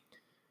 record.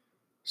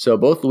 So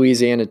both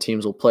Louisiana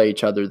teams will play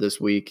each other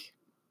this week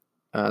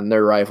in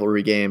their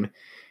rivalry game,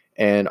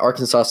 and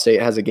Arkansas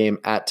State has a game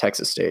at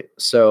Texas State.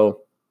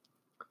 So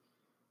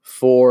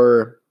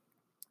for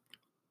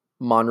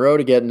Monroe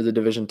to get into the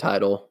division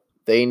title,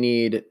 they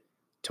need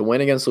to win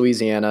against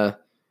Louisiana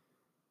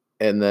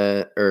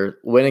or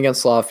win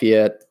against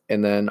Lafayette,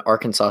 and then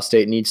Arkansas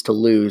State needs to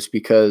lose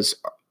because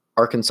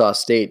Arkansas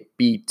State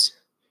beat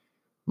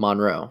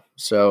Monroe.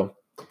 So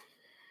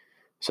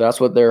that's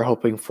what they're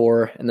hoping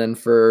for. And then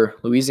for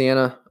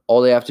Louisiana,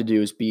 all they have to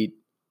do is beat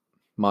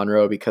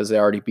Monroe because they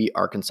already beat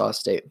Arkansas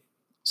State.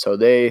 So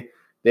they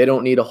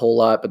don't need a whole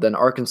lot, but then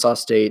Arkansas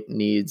State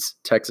needs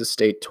Texas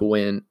State to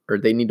win, or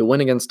they need to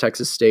win against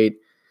Texas State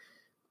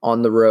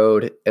on the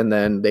road, and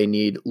then they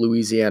need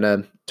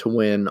Louisiana to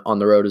win on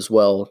the road as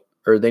well,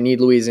 or they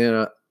need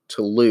Louisiana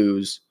to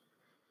lose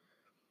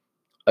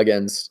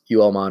against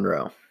UL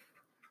Monroe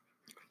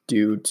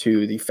due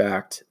to the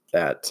fact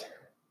that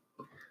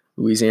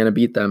Louisiana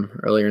beat them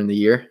earlier in the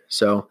year.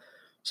 So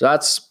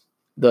that's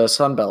the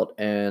Sun Belt,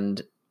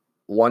 and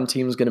one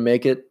team's going to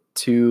make it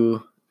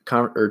to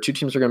two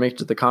teams are going to make it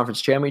to the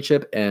conference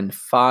championship, and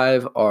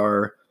 5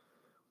 are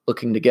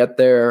looking to get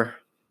there.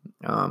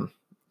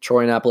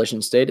 Troy and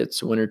Appalachian State,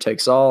 it's winner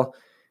takes all.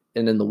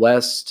 And in the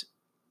West,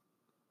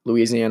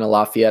 Louisiana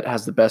Lafayette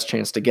has the best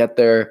chance to get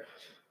there,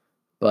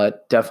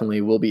 but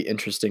definitely will be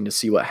interesting to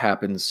see what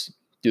happens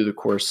through the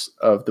course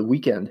of the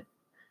weekend.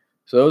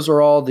 So those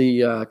are all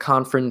the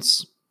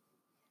conference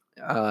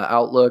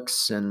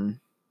outlooks and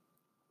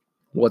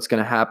what's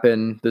going to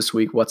happen this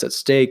week, what's at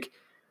stake.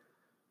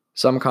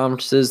 Some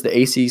conferences, the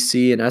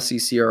ACC and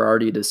SEC, are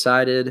already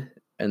decided,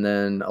 and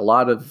then a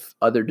lot of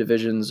other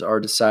divisions are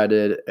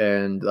decided,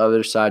 and the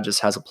other side just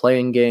has a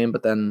playing game.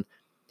 But then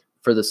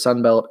for the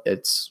Sun Belt,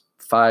 it's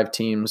 5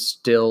 teams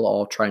still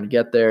all trying to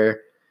get there.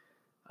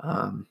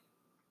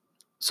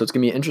 So it's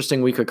going to be an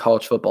interesting week of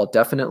college football.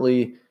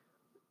 Definitely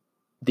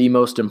the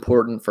most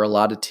important for a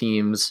lot of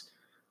teams.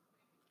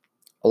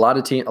 A lot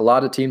of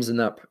teams in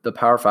the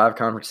Power 5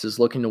 conferences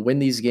looking to win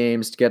these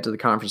games to get to the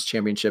conference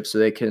championship so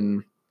they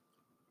can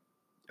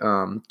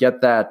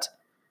get that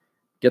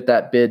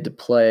bid to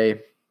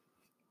play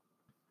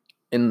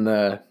in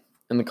the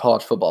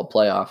college football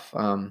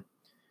playoff.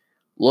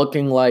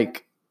 Looking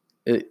like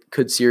it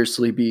could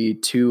seriously be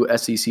 2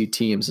 SEC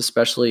teams,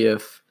 especially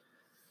if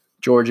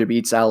Georgia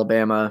beats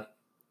Alabama.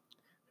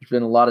 There's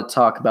been a lot of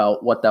talk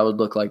about what that would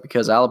look like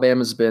because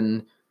Alabama's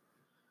been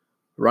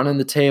running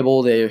the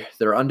table.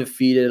 They're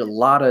undefeated. A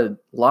lot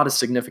of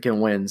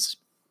significant wins.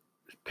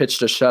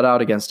 Pitched a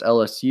shutout against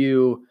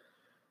LSU.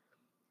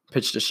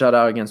 Pitched a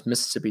shutout against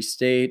Mississippi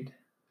State.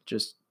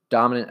 Just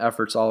dominant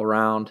efforts all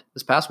around.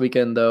 This past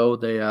weekend, though,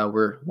 they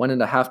went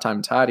into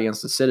halftime tied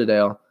against the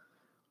Citadel,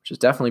 which is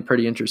definitely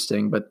pretty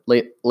interesting. But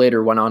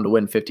later went on to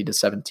win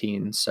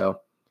 50-17. So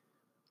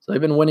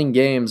they've been winning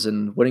games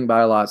and winning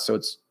by a lot. So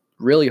it's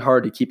really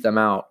hard to keep them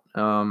out.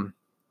 And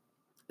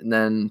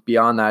then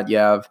beyond that, you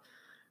have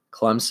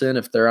Clemson.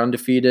 If they're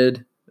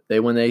undefeated, they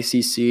win the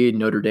ACC.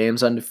 Notre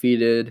Dame's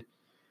undefeated.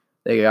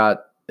 They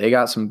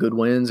got some good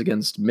wins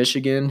against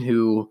Michigan,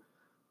 who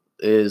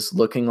is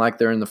looking like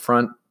they're in the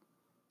front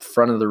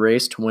of the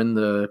race to win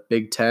the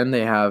Big Ten.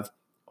 They have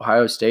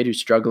Ohio State, who's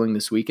struggling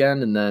this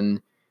weekend, and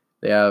then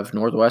they have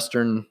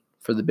Northwestern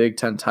for the Big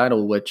Ten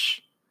title,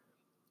 which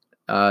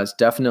is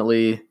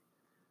definitely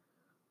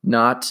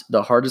not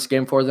the hardest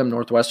game for them.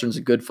 Northwestern's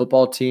a good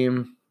football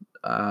team.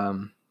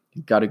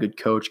 Got a good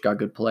coach, got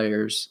good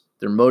players.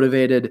 They're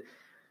motivated,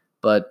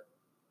 but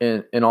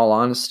in all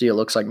honesty, it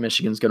looks like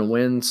Michigan's going to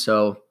win.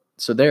 So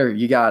there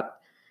you got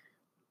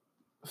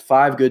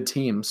 5 good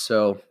teams.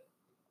 So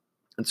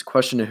it's a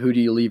question of who do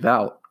you leave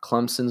out.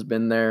 Clemson's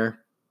been there.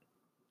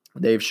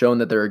 They've shown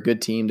that they're a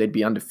good team. They'd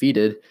be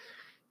undefeated.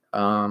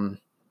 And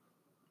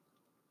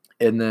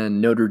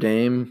then Notre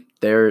Dame,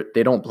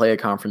 they don't play a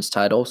conference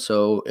title.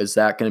 So is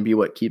that going to be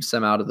what keeps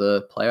them out of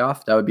the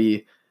playoff? That'd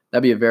be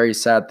a very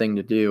sad thing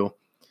to do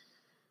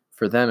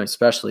for them,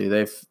 especially.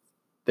 They've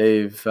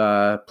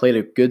played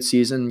a good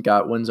season,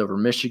 got wins over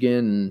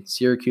Michigan and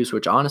Syracuse,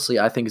 which honestly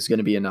I think is going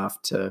to be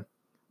enough to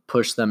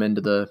push them into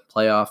the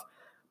playoff.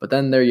 But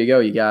then there you go.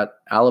 You got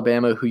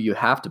Alabama, who you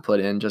have to put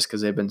in just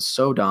because they've been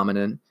so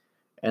dominant.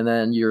 And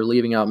then you're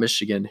leaving out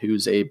Michigan,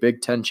 who's a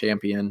Big Ten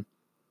champion.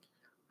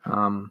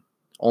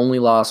 Only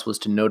loss was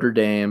to Notre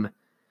Dame.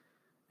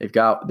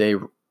 They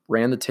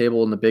ran the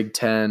table in the Big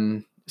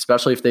Ten,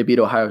 especially if they beat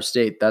Ohio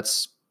State.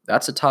 That's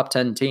a top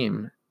 10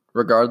 team,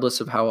 regardless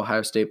of how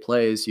Ohio State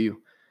plays.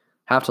 You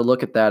have to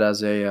look at that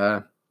as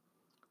a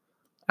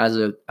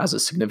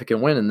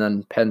significant win. And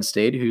then Penn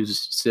State,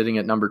 who's sitting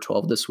at number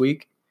 12 this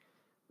week,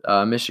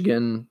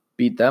 Michigan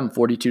beat them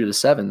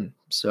 42-7.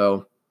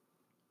 So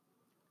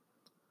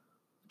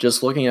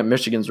just looking at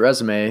Michigan's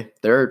resume,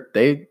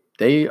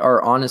 they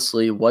are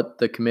honestly what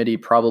the committee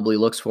probably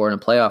looks for in a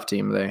playoff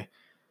team.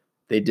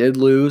 They did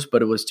lose,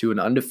 but it was to an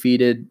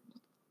undefeated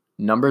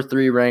number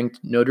 3 ranked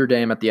Notre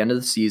Dame at the end of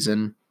the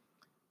season.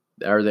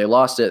 Or they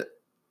lost it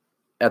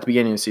at the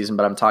beginning of the season,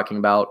 but I'm talking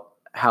about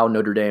how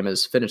Notre Dame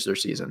has finished their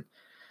season.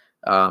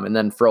 And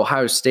then for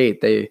Ohio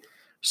State, they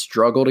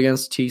struggled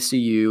against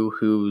TCU,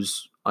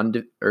 who's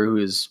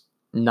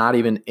not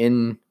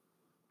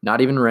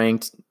even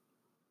ranked,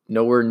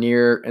 nowhere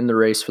near in the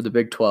race for the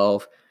Big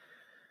 12.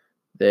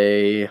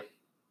 They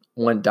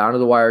went down to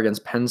the wire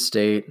against Penn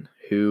State,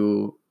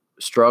 who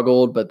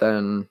struggled but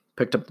then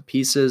picked up the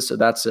pieces. So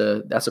that's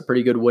a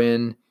pretty good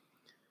win.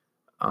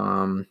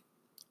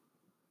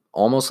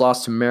 Almost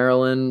lost to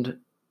Maryland.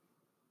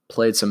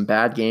 Played some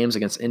bad games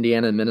against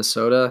Indiana and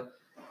Minnesota.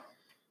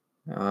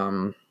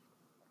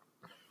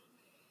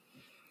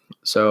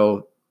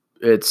 So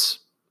it's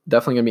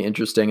definitely going to be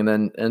interesting.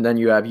 And then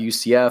you have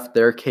UCF.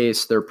 Their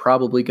case, they're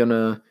probably going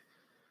to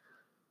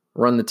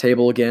run the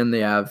table again. They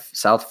have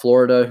South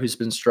Florida, who's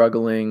been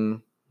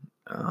struggling.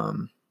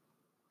 And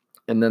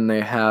then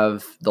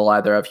they'll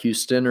either have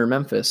Houston or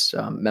Memphis.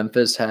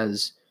 Memphis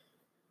has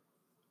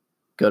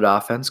good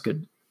offense,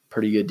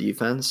 pretty good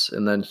defense.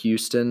 And then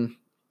Houston,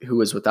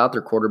 who is without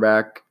their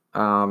quarterback,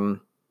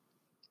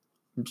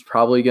 is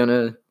probably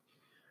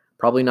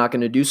not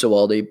going to do so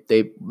well.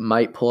 They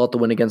might pull out the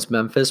win against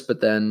Memphis,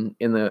 but then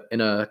in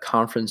a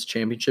conference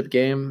championship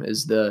game,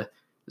 is their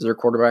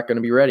quarterback going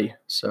to be ready?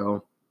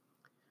 So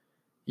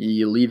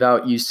you leave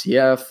out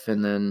UCF,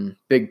 and then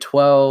Big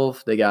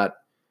 12, they got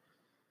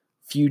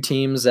few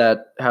teams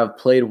that have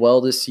played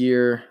well this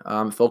year.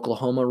 If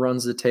Oklahoma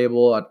runs the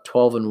table at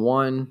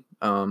 12-1,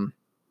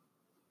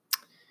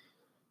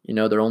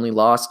 they're only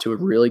lost to a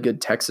really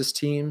good Texas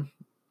team.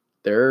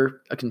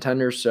 They're a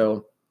contender,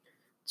 so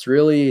it's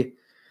really.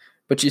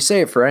 But you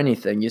say it for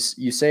anything. You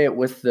say it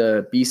with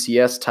the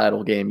BCS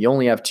title game. You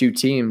only have 2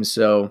 teams,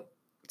 so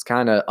it's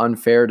kind of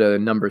unfair to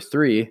number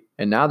 3.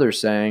 And now they're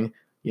saying,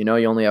 you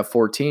only have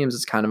 4 teams.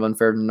 It's kind of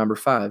unfair to number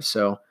 5.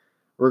 So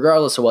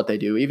regardless of what they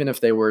do, even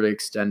if they were to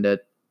extend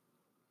it,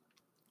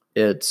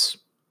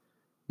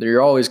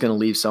 you're always going to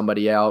leave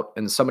somebody out,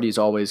 and somebody's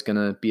always going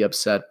to be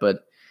upset.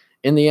 But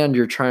in the end,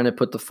 you're trying to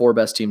put the 4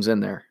 best teams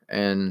in there,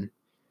 and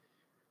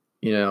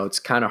it's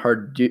kind of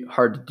hard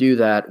to do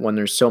that when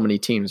there's so many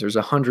teams. There's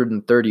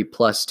 130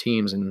 plus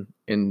teams in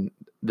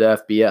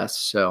the FBS,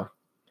 so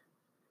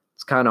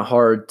it's kind of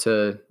hard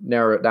to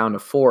narrow it down to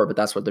 4. But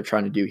that's what they're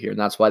trying to do here, and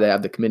that's why they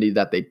have the committee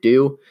that they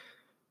do,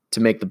 to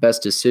make the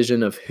best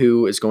decision of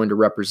who is going to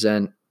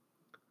represent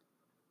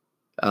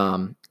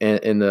in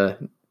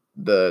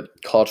the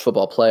college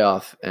football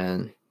playoff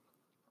and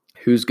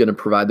who's going to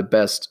provide the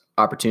best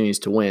opportunities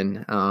to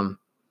win.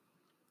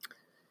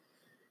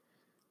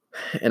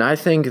 And I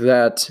think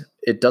that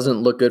it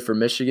doesn't look good for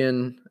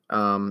Michigan.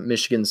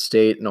 Michigan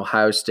State and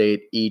Ohio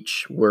State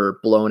each were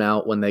blown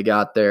out when they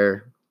got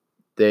there.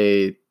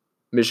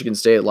 Michigan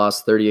State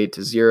lost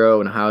 38-0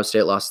 and Ohio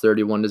State lost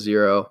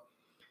 31-0.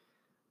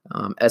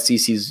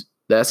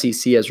 The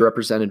SEC has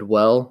represented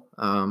well.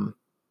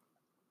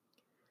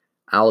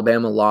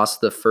 Alabama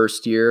lost the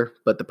first year,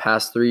 but the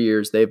past 3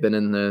 years they've been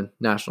in the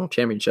national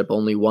championship.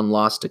 Only one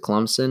loss to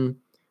Clemson,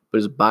 but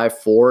it was by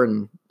 4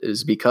 and it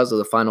was because of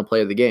the final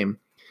play of the game.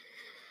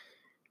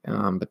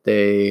 But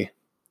they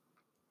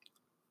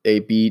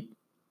beat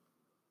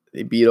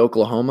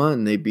Oklahoma,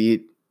 and they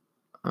beat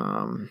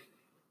and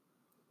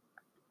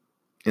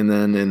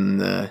then in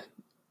the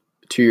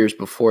 2 years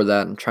before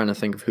that, I'm trying to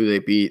think of who they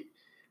beat.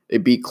 They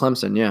beat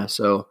Clemson, yeah.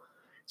 So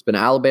it's been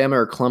Alabama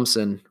or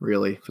Clemson,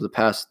 really, for the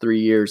past 3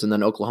 years, and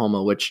then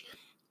Oklahoma, which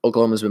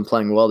Oklahoma's been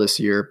playing well this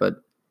year, but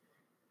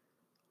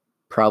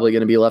probably going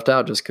to be left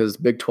out just because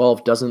Big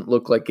 12 doesn't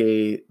look like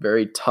a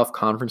very tough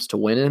conference to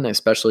win in,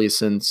 especially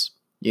since,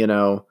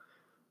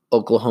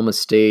 Oklahoma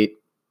State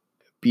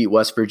beat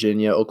West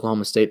Virginia.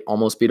 Oklahoma State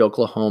almost beat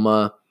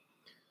Oklahoma.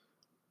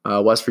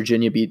 West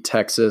Virginia beat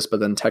Texas, but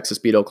then Texas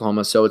beat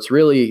Oklahoma. So it's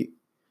really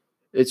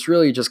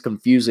just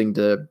confusing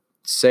to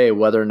say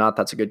whether or not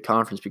that's a good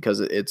conference because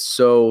it's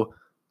so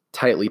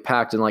tightly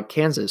packed. And like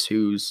Kansas,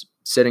 who's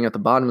sitting at the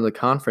bottom of the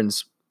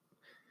conference,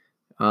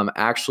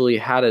 actually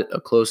had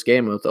a close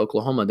game with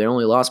Oklahoma. They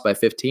only lost by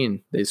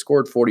 15. They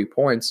scored 40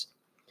 points.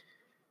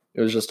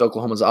 It was just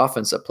Oklahoma's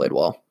offense that played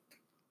well.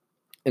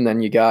 And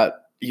then you got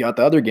the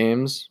other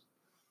games,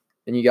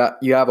 and you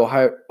have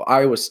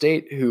Iowa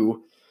State,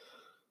 who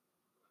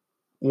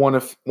won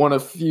a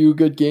few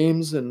good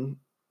games and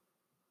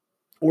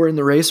were in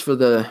the race for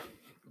the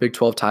Big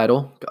 12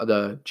 title,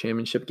 the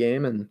championship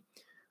game, and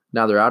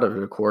now they're out of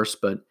it, of course.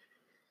 But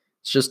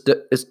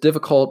it's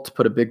difficult to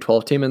put a Big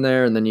 12 team in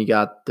there. And then you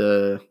got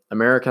the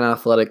American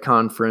Athletic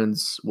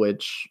Conference,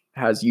 which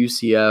has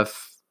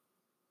UCF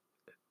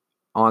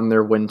on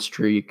their win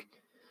streak,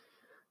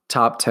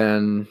 top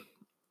 10,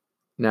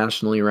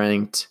 nationally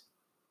ranked.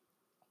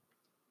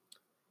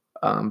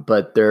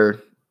 But they're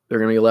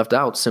going to be left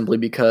out simply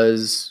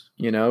because,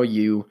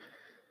 you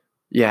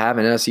have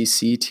an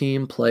SEC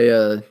team play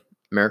a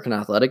American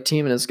Athletic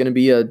team, and it's going to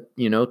be a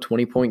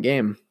 20-point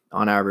game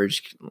on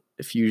average.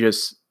 If you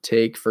just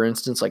take, for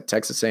instance, like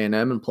Texas A&M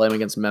and play them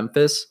against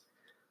Memphis,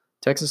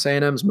 Texas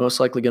A&M is most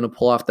likely going to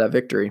pull off that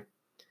victory.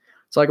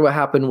 It's like what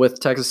happened with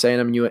Texas A&M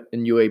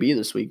and UAB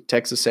this week.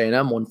 Texas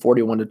A&M won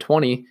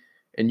 41-20,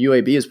 and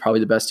UAB is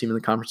probably the best team in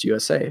the Conference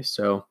USA.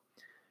 So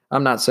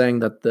I'm not saying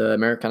that the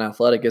American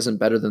Athletic isn't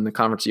better than the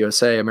Conference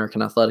USA.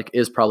 American Athletic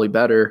is probably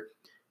better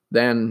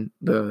than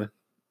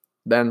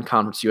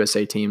Conference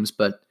USA teams,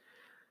 but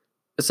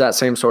it's that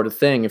same sort of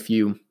thing. If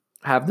you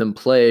have them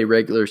play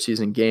regular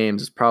season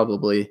games, it's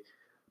probably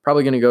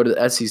going to go to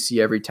the SEC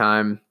every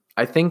time.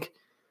 I think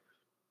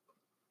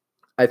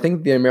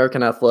the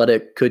American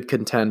Athletic could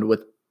contend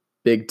with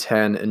Big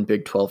 10 and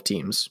Big 12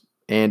 teams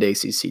and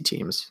ACC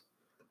teams.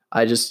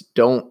 I just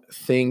don't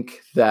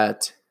think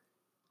that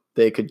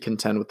they could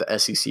contend with the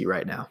SEC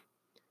right now.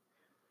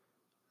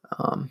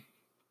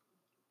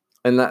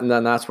 And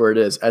then that's where it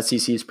is.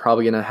 SEC is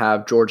probably going to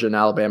have Georgia and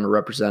Alabama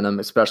represent them,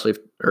 especially if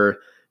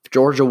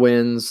Georgia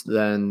wins,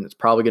 then it's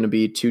probably going to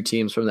be two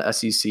teams from the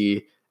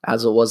SEC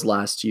as it was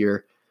last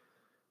year.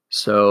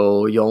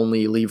 So you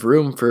only leave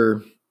room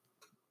for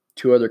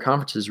two other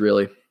conferences,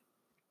 really,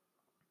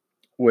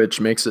 which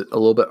makes it a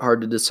little bit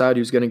hard to decide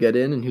who's going to get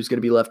in and who's going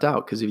to be left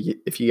out. Because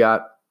if you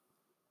got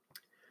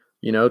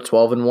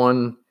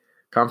 12-1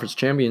 conference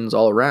champions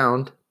all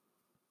around,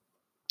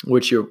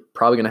 which you're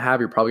probably going to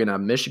have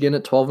Michigan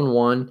at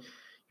 12-1.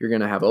 You're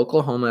going to have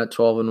Oklahoma at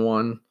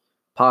 12-1.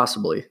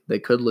 Possibly they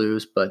could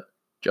lose, but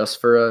just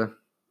for a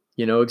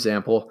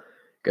example,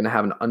 you're going to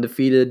have an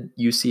undefeated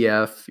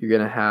UCF. You're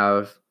going to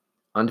have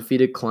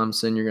undefeated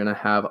Clemson. You're going to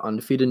have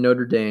undefeated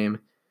Notre Dame.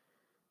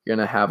 You're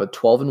going to have a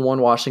 12-1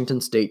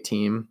 Washington State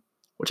team,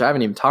 which I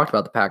haven't even talked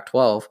about the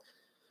Pac-12.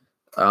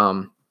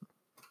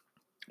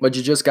 But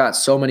you just got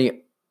so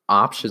many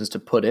options to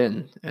put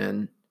in,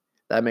 and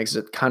that makes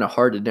it kind of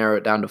hard to narrow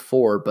it down to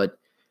 4. But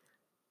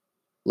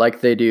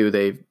like they do,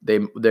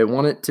 they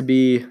want it to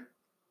be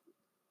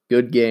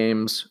good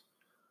games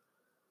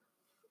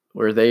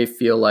where they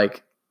feel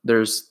like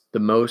there's the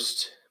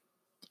most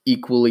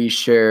equally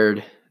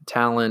shared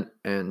talent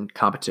and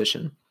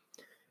competition.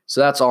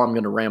 So that's all I'm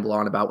going to ramble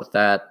on about with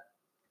that.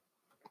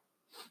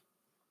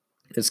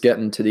 It's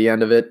getting to the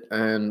end of it.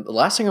 And the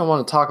last thing I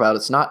want to talk about,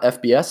 it's not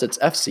FBS, it's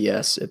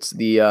FCS. It's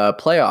the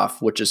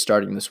playoff, which is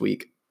starting this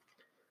week.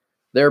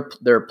 They're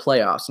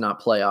playoffs,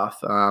 not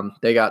playoff.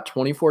 They got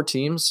 24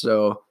 teams,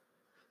 so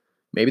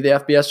maybe the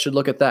FBS should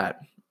look at that.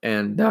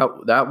 And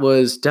that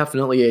was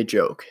definitely a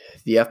joke.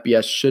 The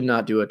FBS should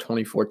not do a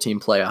 24-team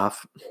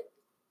playoff.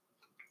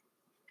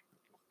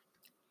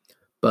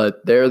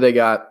 But there they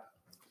got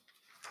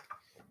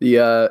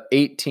the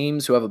 8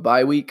 teams who have a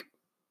bye week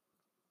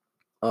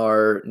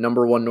are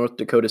number 1 North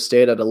Dakota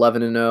State at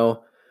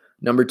 11-0,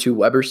 number 2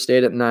 Weber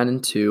State at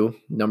 9-2,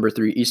 number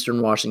 3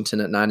 Eastern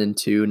Washington at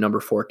 9-2, number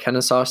 4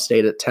 Kennesaw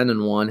State at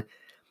 10-1,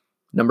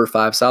 number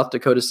 5 South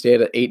Dakota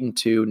State at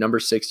 8-2, number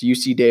 6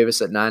 UC Davis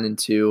at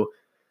 9-2,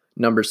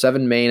 number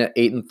 7 Maine at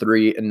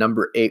 8-3, and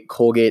number 8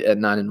 Colgate at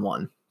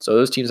 9-1. So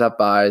those teams have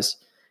byes,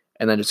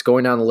 and then just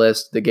going down the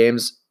list, the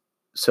games.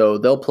 So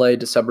they'll play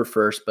December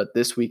 1st, but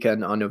this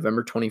weekend on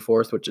November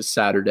 24th, which is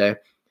Saturday,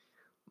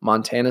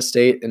 Montana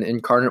State and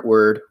Incarnate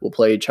Word will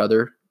play each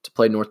other to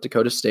play North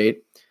Dakota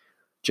State.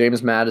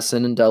 James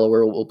Madison and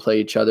Delaware will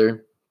play each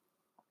other.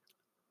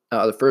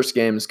 The first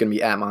game is going to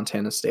be at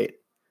Montana State,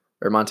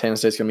 or Montana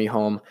State's going to be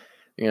home.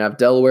 You're going to have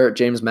Delaware at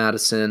James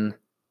Madison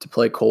to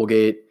play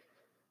Colgate.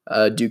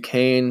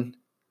 Duquesne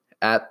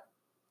at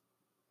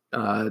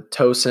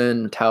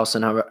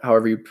Towson,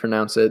 however you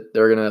pronounce it.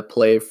 They're going to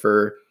play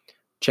for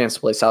chance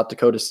to play South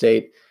Dakota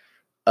State.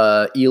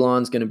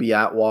 Elon's going to be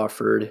at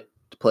Wofford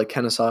to play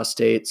Kennesaw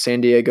State.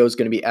 San Diego's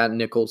going to be at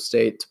Nichols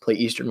State to play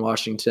Eastern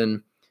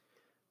Washington.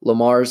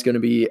 Lamar is going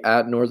to be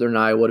at Northern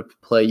Iowa to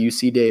play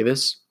UC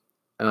Davis.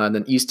 And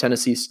then East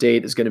Tennessee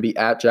State is going to be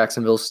at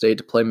Jacksonville State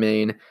to play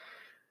Maine.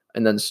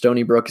 And then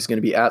Stony Brook is going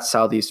to be at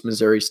Southeast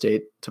Missouri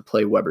State to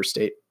play Weber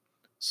State.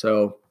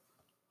 So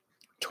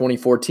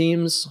 24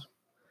 teams.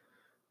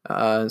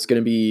 It's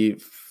going to be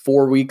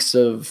 4 weeks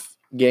of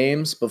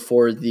games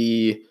before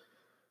the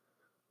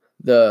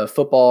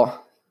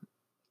football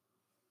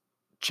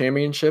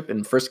championship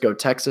in Frisco,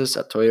 Texas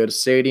at Toyota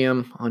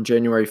Stadium on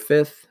January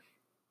 5th.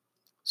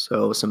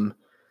 So some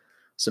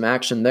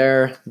action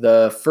there.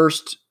 The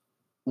first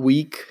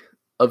week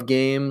of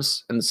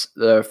games and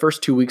the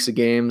first 2 weeks of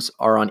games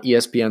are on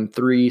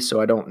ESPN3,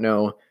 so I don't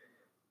know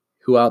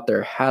who out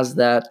there has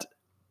that,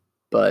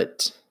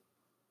 but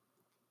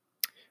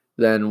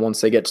then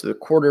once they get to the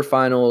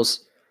quarterfinals,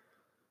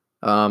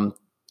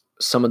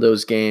 some of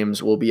those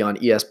games will be on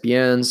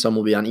ESPN, some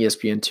will be on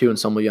ESPN2, and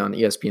some will be on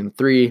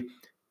ESPN3.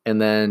 And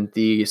then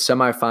the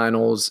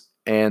semifinals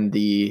and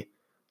the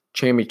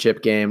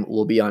championship game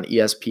will be on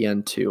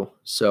ESPN2.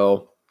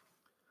 So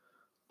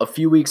a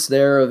few weeks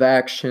there of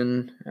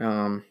action.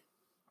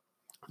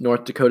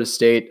 North Dakota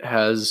State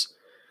has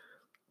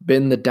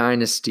been the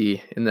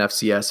dynasty in the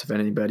FCS, if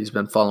anybody's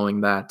been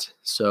following that.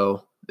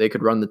 So they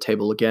could run the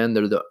table again.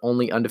 They're the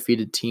only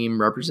undefeated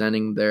team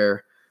representing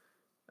their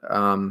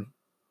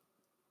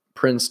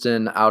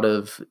Princeton out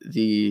of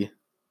the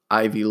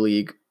Ivy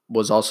League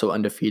was also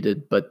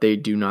undefeated, but they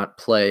do not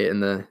play in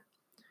the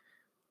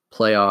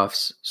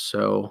playoffs.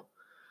 So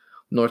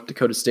North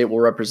Dakota State will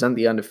represent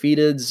the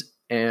undefeateds,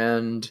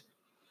 and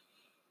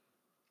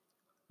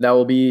that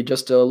will be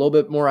just a little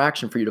bit more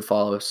action for you to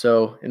follow.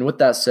 So, and with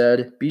that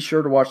said, be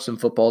sure to watch some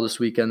football this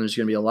weekend. There's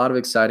going to be a lot of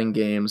exciting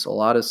games, a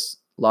lot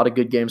of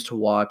good games to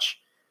watch.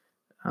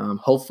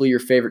 Hopefully your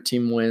favorite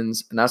team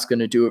wins, and that's going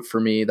to do it for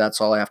me. That's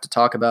all I have to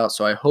talk about.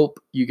 So I hope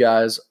you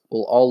guys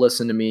will all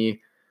listen to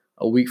me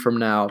a week from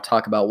now,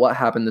 talk about what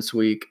happened this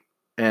week,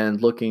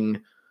 and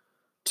looking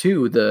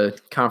to the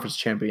conference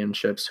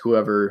championships,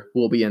 whoever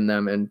will be in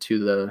them, and to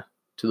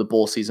the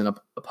bowl season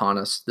upon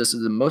us. This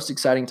is the most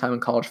exciting time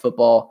in college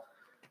football,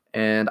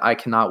 and I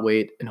cannot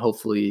wait, and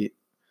hopefully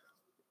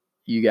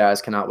you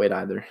guys cannot wait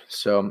either.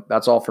 So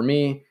that's all for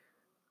me.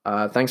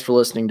 Thanks for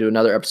listening to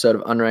another episode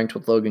of Unranked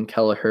with Logan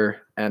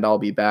Kelleher, and I'll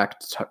be back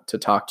to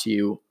talk to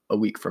you a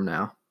week from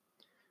now.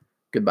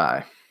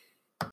 Goodbye.